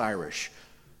Scots-Irish.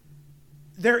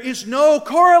 There is no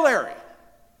corollary.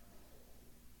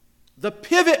 The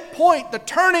pivot point, the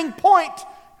turning point,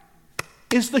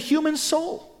 is the human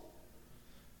soul.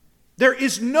 There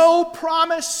is no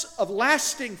promise of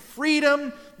lasting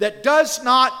freedom that does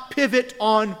not pivot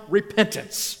on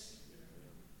repentance.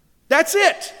 That's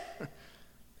it.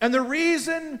 And the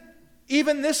reason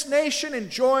even this nation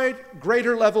enjoyed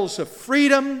greater levels of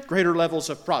freedom, greater levels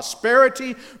of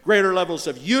prosperity, greater levels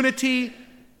of unity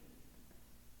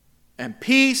and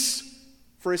peace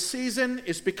for a season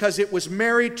is because it was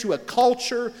married to a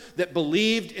culture that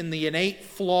believed in the innate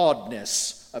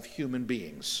flawedness of human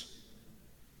beings.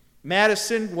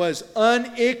 Madison was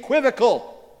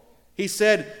unequivocal. He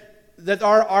said that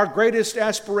our greatest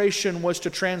aspiration was to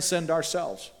transcend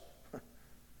ourselves,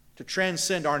 to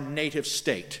transcend our native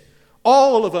state.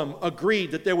 All of them agreed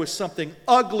that there was something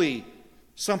ugly,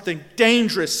 something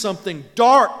dangerous, something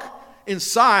dark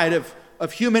inside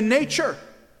of human nature.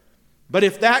 But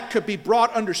if that could be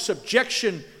brought under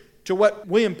subjection to what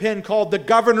William Penn called the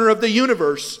governor of the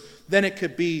universe, then it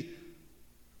could be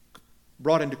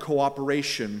brought into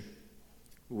cooperation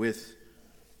with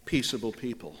peaceable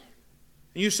people.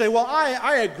 And you say, well,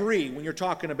 I agree when you're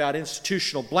talking about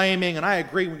institutional blaming, and I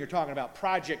agree when you're talking about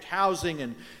project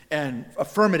housing and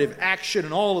affirmative action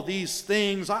and all of these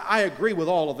things. I agree with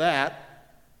all of that.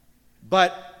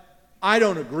 But I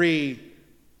don't agree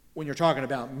when you're talking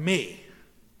about me.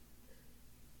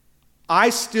 I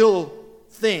still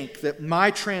think that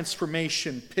my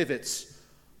transformation pivots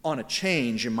on a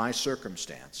change in my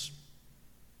circumstance.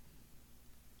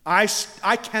 I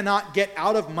cannot get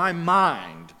out of my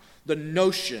mind the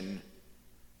notion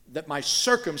that my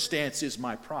circumstance is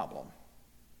my problem.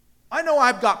 I know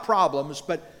I've got problems,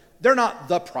 but they're not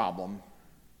the problem.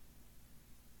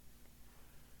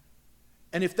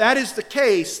 And if that is the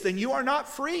case, then you are not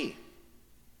free.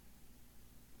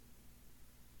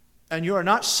 And you are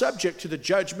not subject to the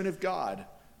judgment of God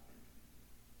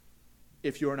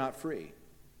if you are not free.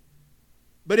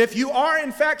 But if you are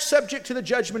in fact subject to the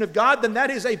judgment of God, then that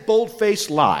is a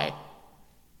bold-faced lie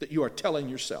that you are telling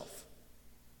yourself.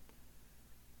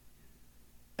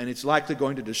 And it's likely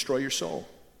going to destroy your soul.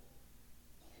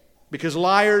 Because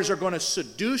liars are going to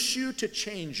seduce you to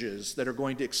changes that are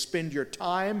going to expend your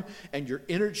time and your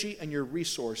energy and your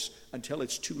resource until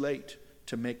it's too late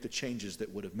to make the changes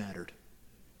that would have mattered.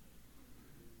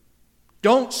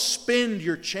 Don't spend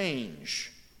your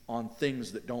change on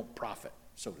things that don't profit,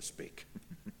 so to speak.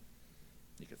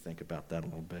 You can think about that a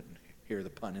little bit and hear the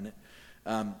pun in it.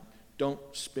 Don't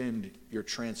spend your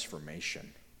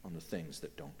transformation on the things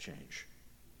that don't change.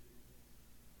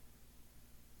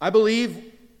 I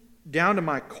believe down to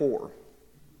my core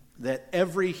that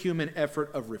every human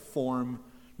effort of reform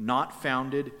not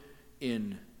founded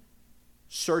in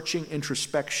searching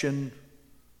introspection,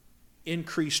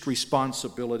 increased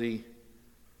responsibility,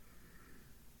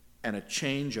 and a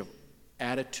change of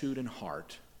attitude and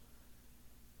heart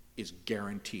is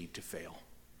guaranteed to fail.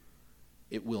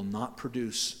 It will not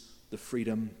produce the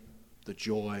freedom, the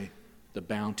joy, the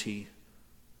bounty,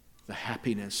 the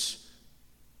happiness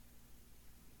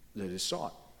that is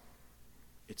sought.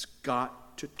 It's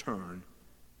got to turn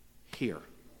here.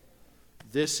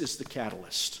 This is the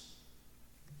catalyst.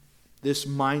 This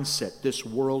mindset, this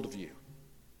worldview.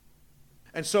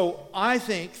 And so I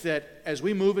think that as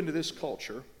we move into this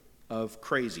culture of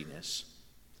craziness,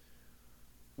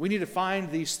 we need to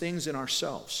find these things in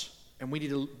ourselves, and we need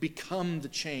to become the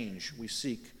change we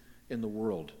seek in the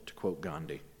world, to quote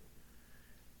Gandhi,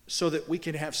 so that we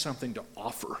can have something to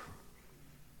offer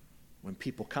when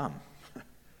people come.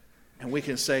 And we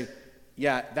can say,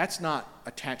 yeah, that's not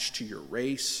attached to your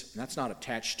race, and that's not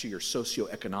attached to your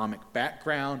socioeconomic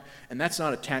background, and that's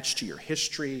not attached to your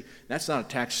history, that's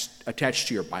not attached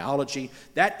to your biology.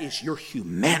 That is your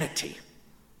humanity.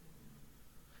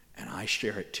 And I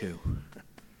share it too.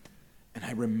 And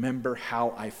I remember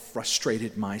how I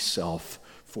frustrated myself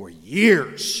for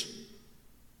years,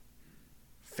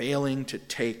 failing to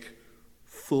take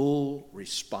full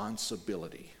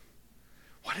responsibility.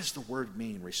 What does the word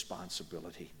mean,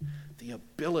 responsibility? The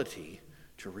ability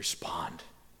to respond.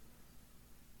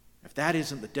 If that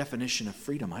isn't the definition of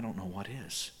freedom, I don't know what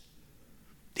is.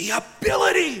 The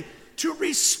ability to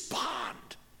respond.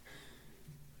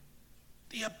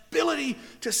 The ability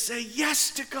to say yes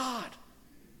to God.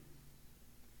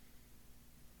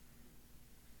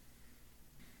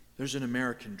 There's an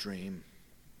American dream,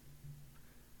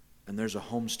 and there's a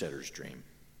homesteader's dream.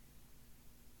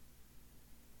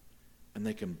 And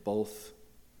they can both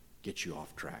get you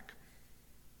off track.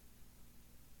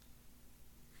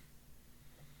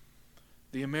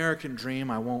 The American dream,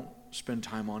 I won't spend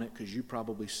time on it because you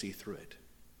probably see through it.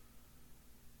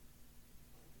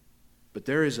 But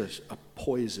there is a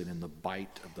poison in the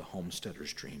bite of the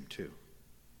homesteader's dream too.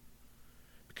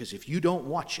 Because if you don't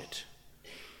watch it,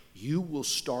 you will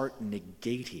start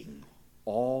negating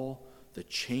all the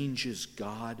changes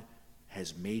God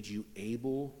has made you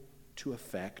able to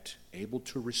affect, able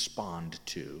to respond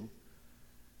to,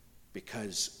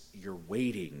 because you're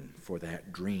waiting for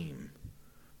that dream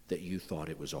that you thought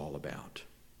it was all about.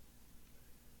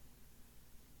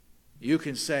 You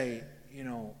can say,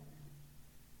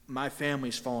 my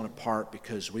family's falling apart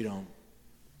because we don't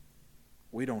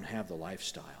have the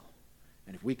lifestyle.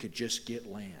 And if we could just get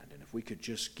land, and if we could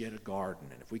just get a garden,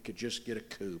 and if we could just get a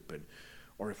coop,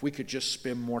 or if we could just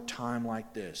spend more time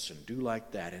like this and do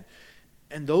like that.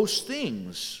 And those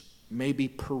things may be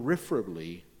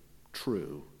peripherally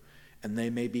true, and they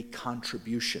may be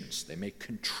contributions. They may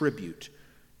contribute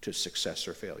to success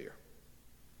or failure.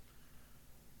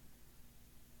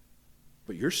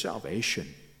 But your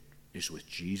salvation is with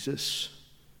Jesus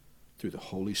through the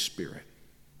Holy Spirit,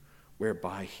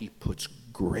 whereby He puts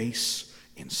grace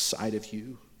inside of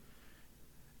you.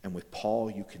 And with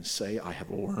Paul, you can say, I have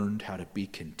learned how to be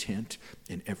content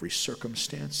in every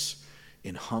circumstance,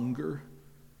 in hunger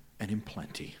and in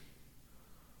plenty.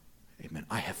 Amen.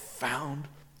 I have found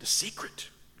the secret.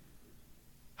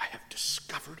 I have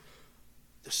discovered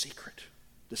the secret.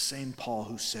 The same Paul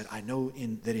who said, I know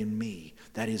that in me,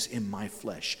 that is in my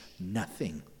flesh,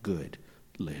 nothing good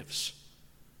lives.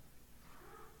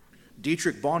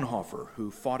 Dietrich Bonhoeffer, who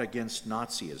fought against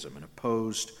Nazism and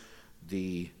opposed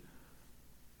the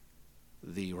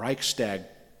Reichstag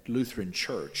Lutheran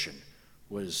Church and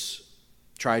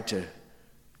tried to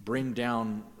bring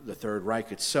down the Third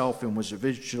Reich itself and was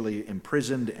eventually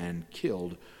imprisoned and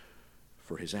killed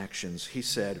for his actions. He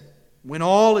said, when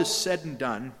all is said and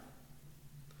done,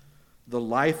 the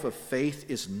life of faith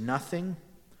is nothing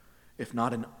if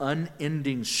not an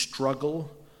unending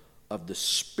struggle of the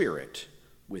Spirit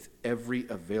with every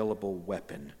available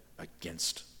weapon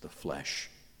against the flesh.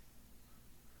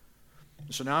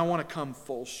 So now I want to come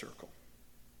full circle.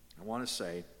 I want to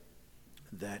say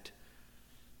that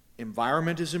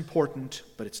environment is important,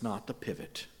 but it's not the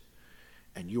pivot.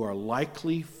 And you are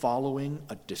likely following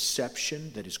a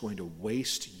deception that is going to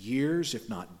waste years, if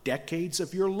not decades,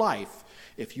 of your life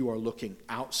if you are looking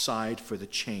outside for the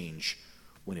change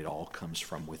when it all comes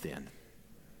from within.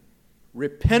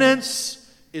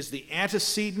 Repentance is the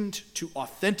antecedent to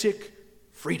authentic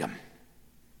freedom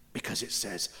because it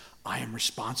says, I am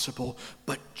responsible,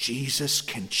 but Jesus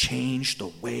can change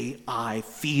the way I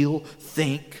feel,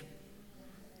 think,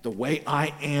 the way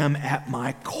I am at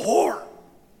my core.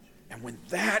 And when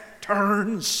that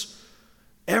turns,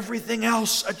 everything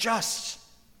else adjusts.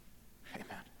 Amen.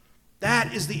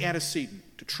 That is the antecedent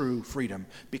to true freedom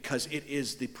because it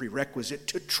is the prerequisite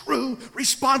to true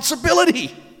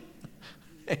responsibility.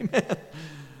 Amen.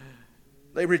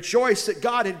 They rejoiced that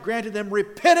God had granted them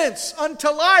repentance unto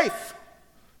life.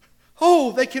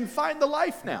 Oh, they can find the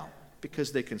life now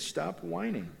because they can stop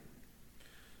whining.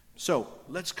 So,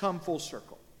 let's come full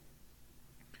circle.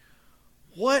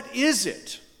 What is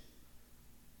it?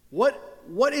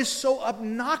 What is so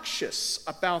obnoxious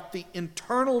about the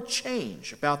internal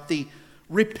change, about the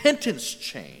repentance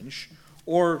change,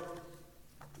 or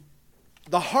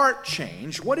the heart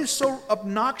change? What is so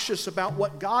obnoxious about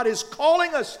what God is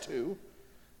calling us to,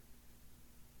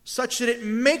 such that it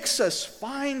makes us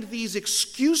find these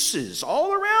excuses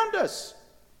all around us?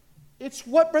 It's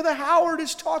what Brother Howard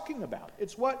is talking about.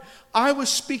 It's what I was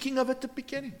speaking of at the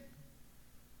beginning.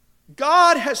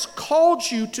 God has called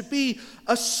you to be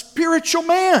a spiritual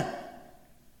man.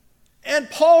 And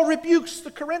Paul rebukes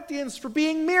the Corinthians for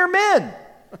being mere men.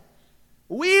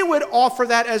 We would offer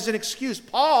that as an excuse.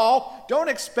 Paul, don't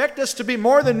expect us to be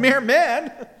more than mere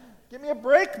men. Give me a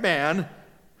break, man.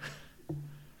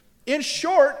 In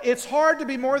short, it's hard to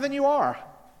be more than you are.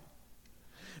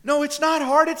 No, it's not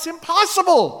hard. It's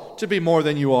impossible to be more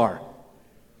than you are.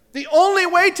 The only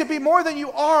way to be more than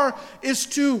you are is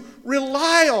to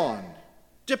rely on,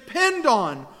 depend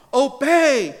on,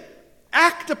 obey,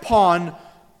 act upon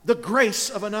the grace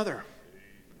of another.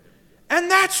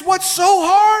 And that's what's so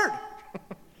hard.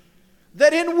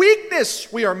 That in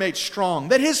weakness we are made strong.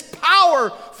 That His power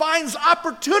finds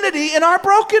opportunity in our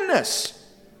brokenness.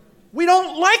 We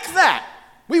don't like that.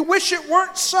 We wish it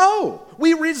weren't so.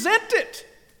 We resent it.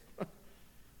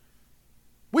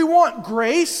 We want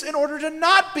grace in order to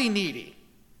not be needy.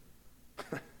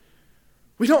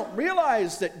 We don't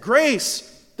realize that grace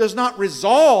does not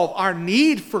resolve our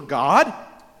need for God.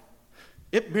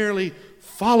 It merely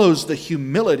follows the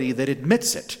humility that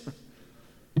admits it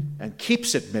and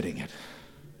keeps admitting it.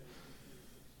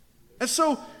 And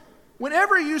so,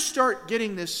 whenever you start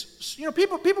getting this,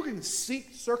 people can seek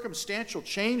circumstantial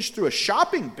change through a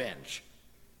shopping binge.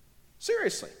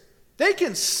 Seriously. They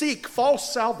can seek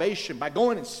false salvation by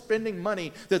going and spending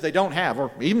money that they don't have,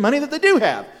 or even money that they do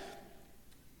have.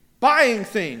 Buying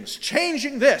things,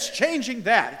 changing this, changing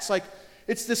that. It's like,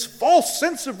 it's this false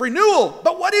sense of renewal.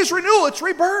 But what is renewal? It's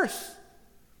rebirth.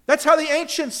 That's how the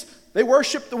ancients, they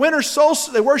worshiped the winter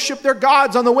solstice. They worshiped their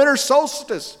gods on the winter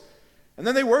solstice. And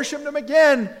then they worshiped them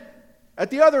again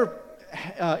at the other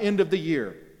end of the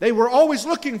year. They were always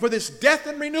looking for this death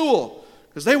and renewal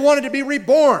because they wanted to be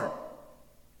reborn.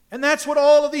 And that's what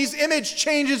all of these image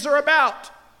changes are about.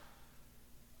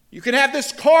 You can have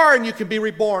this car and you can be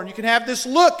reborn. You can have this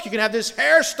look. You can have this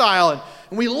hairstyle.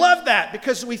 And we love that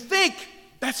because we think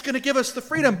that's going to give us the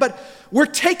freedom. But we're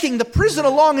taking the prison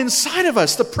along inside of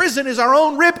us. The prison is our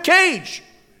own rib cage.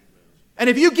 And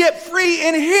if you get free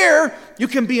in here, you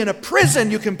can be in a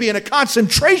prison. You can be in a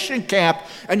concentration camp.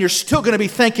 And you're still going to be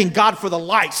thanking God for the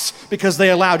lice because they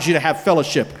allowed you to have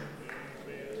fellowship.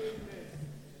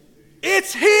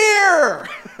 It's here.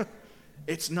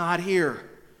 It's not here.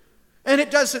 And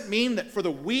it doesn't mean that for the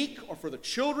weak or for the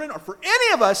children or for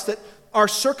any of us that our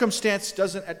circumstance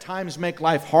doesn't at times make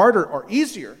life harder or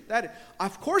easier.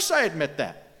 Of course I admit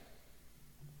that.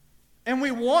 And we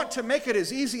want to make it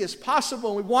as easy as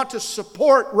possible. We want to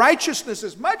support righteousness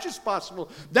as much as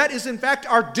possible. That is in fact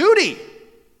our duty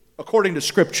according to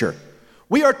Scripture.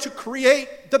 We are to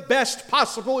create the best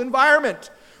possible environment.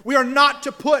 We are not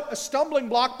to put a stumbling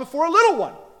block before a little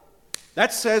one.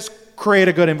 That says create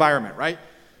a good environment, right?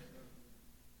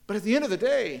 But at the end of the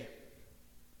day,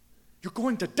 you're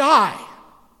going to die.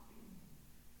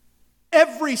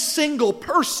 Every single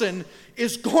person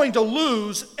is going to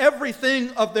lose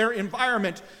everything of their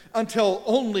environment until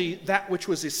only that which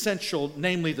was essential,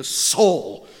 namely the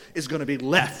soul, is going to be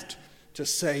left to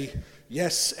say,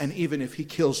 yes, and even if He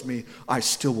kills me, I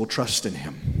still will trust in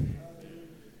Him.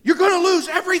 You're going to lose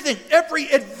everything. Every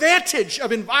advantage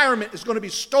of environment is going to be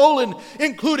stolen,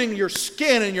 including your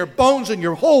skin and your bones and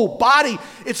your whole body.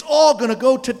 It's all going to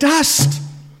go to dust.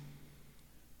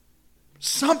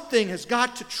 Something has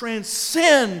got to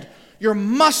transcend your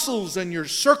muscles and your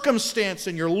circumstance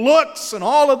and your looks and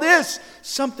all of this.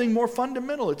 Something more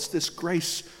fundamental. It's this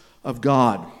grace of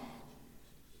God.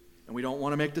 And we don't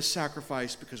want to make the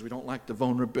sacrifice because we don't like the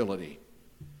vulnerability.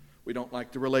 We don't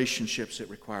like the relationships it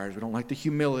requires. We don't like the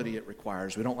humility it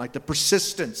requires. We don't like the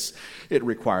persistence it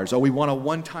requires. Oh, we want a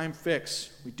one-time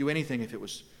fix. We'd do anything if it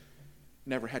was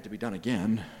never had to be done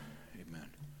again. Amen.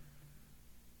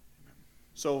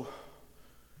 So,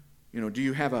 do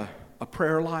you have a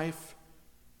prayer life?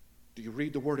 Do you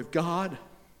read the Word of God?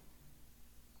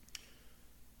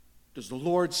 Does the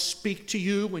Lord speak to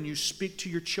you when you speak to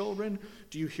your children?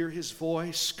 Do you hear His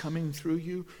voice coming through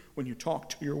you when you talk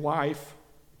to your wife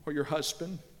or your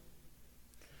husband?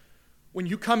 When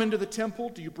you come into the temple,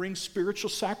 do you bring spiritual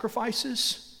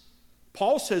sacrifices?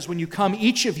 Paul says when you come,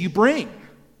 each of you bring.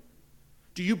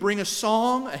 Do you bring a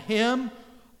song, a hymn,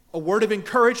 a word of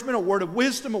encouragement, a word of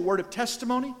wisdom, a word of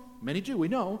testimony? Many do, we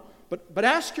know. But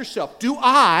ask yourself, do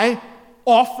I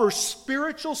offer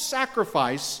spiritual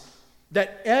sacrifice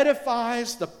that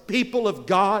edifies the people of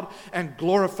God and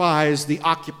glorifies the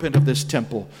occupant of this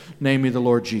temple, namely the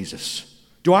Lord Jesus?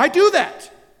 Do I do that?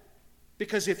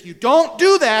 Because if you don't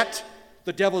do that,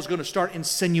 the devil is going to start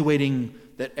insinuating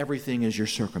that everything is your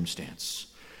circumstance.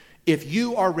 If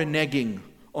you are reneging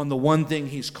on the one thing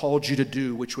he's called you to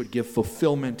do, which would give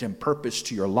fulfillment and purpose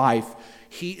to your life,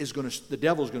 the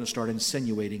devil is going to start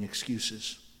insinuating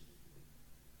excuses.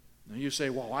 Now you say,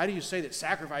 well, why do you say that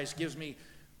sacrifice gives me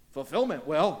fulfillment?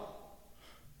 Well,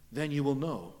 then you will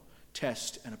know,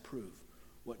 test, and approve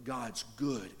what God's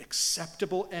good,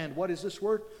 acceptable, and what is this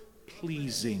word?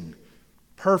 Pleasing.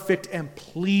 Perfect and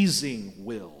pleasing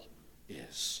will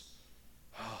is.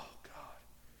 Oh, God.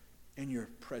 In your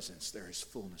presence there is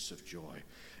fullness of joy,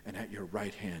 and at your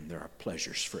right hand there are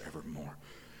pleasures forevermore.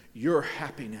 Your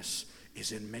happiness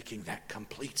is in making that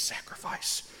complete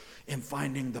sacrifice, in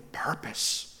finding the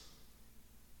purpose,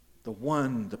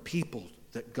 the people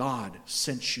that God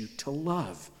sent you to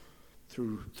love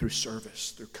through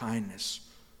service, through kindness.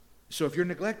 So if you're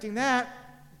neglecting that,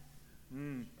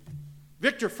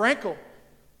 Viktor Frankl,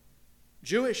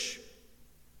 Jewish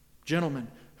gentleman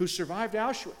who survived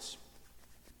Auschwitz,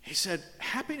 he said,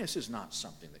 happiness is not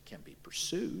something that can be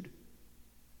pursued.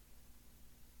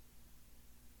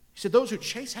 He said, those who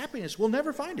chase happiness will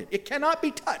never find it. It cannot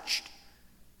be touched.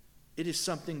 It is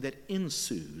something that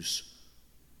ensues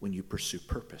when you pursue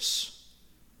purpose.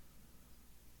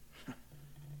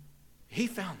 He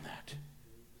found that.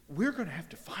 We're going to have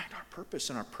to find our purpose,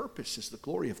 and our purpose is the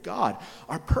glory of God.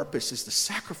 Our purpose is the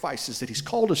sacrifices that He's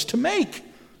called us to make.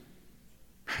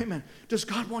 Amen. Does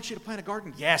God want you to plant a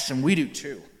garden? Yes, and we do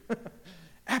too.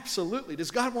 Absolutely.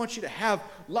 Does God want you to have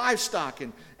livestock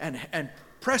and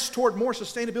press toward more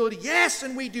sustainability? Yes,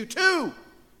 and we do too.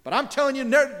 But I'm telling you,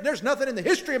 there's nothing in the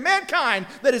history of mankind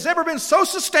that has ever been so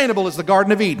sustainable as the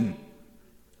Garden of Eden.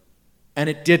 And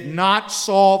it did not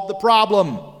solve the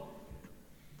problem.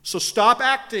 So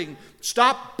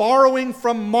stop borrowing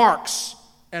from Marx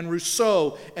and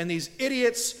Rousseau and these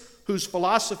idiots whose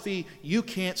philosophy you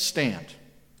can't stand.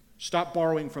 Stop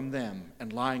borrowing from them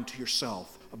and lying to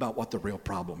yourself about what the real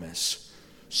problem is.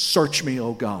 Search me,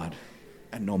 O God,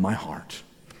 and know my heart.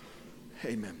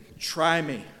 Amen. Try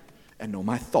me and know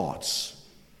my thoughts.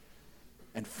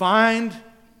 And find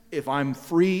if I'm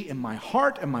free in my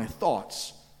heart and my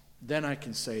thoughts, then I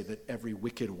can say that every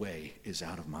wicked way is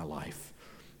out of my life.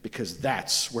 Because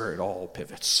that's where it all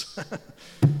pivots.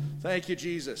 Thank you,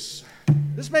 Jesus.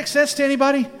 Does this make sense to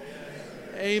anybody?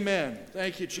 Amen.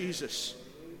 Thank you, Jesus.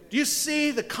 Do you see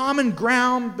the common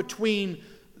ground between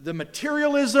the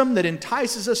materialism that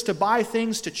entices us to buy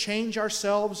things to change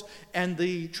ourselves and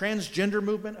the transgender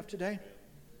movement of today?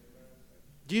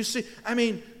 Do you see?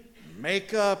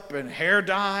 Makeup and hair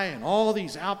dye and all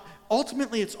these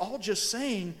ultimately, it's all just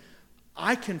saying,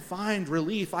 I can find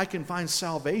relief, I can find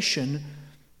salvation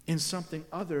in something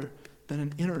other than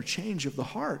an interchange of the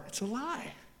heart. It's a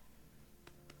lie.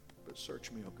 But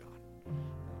search me, O God.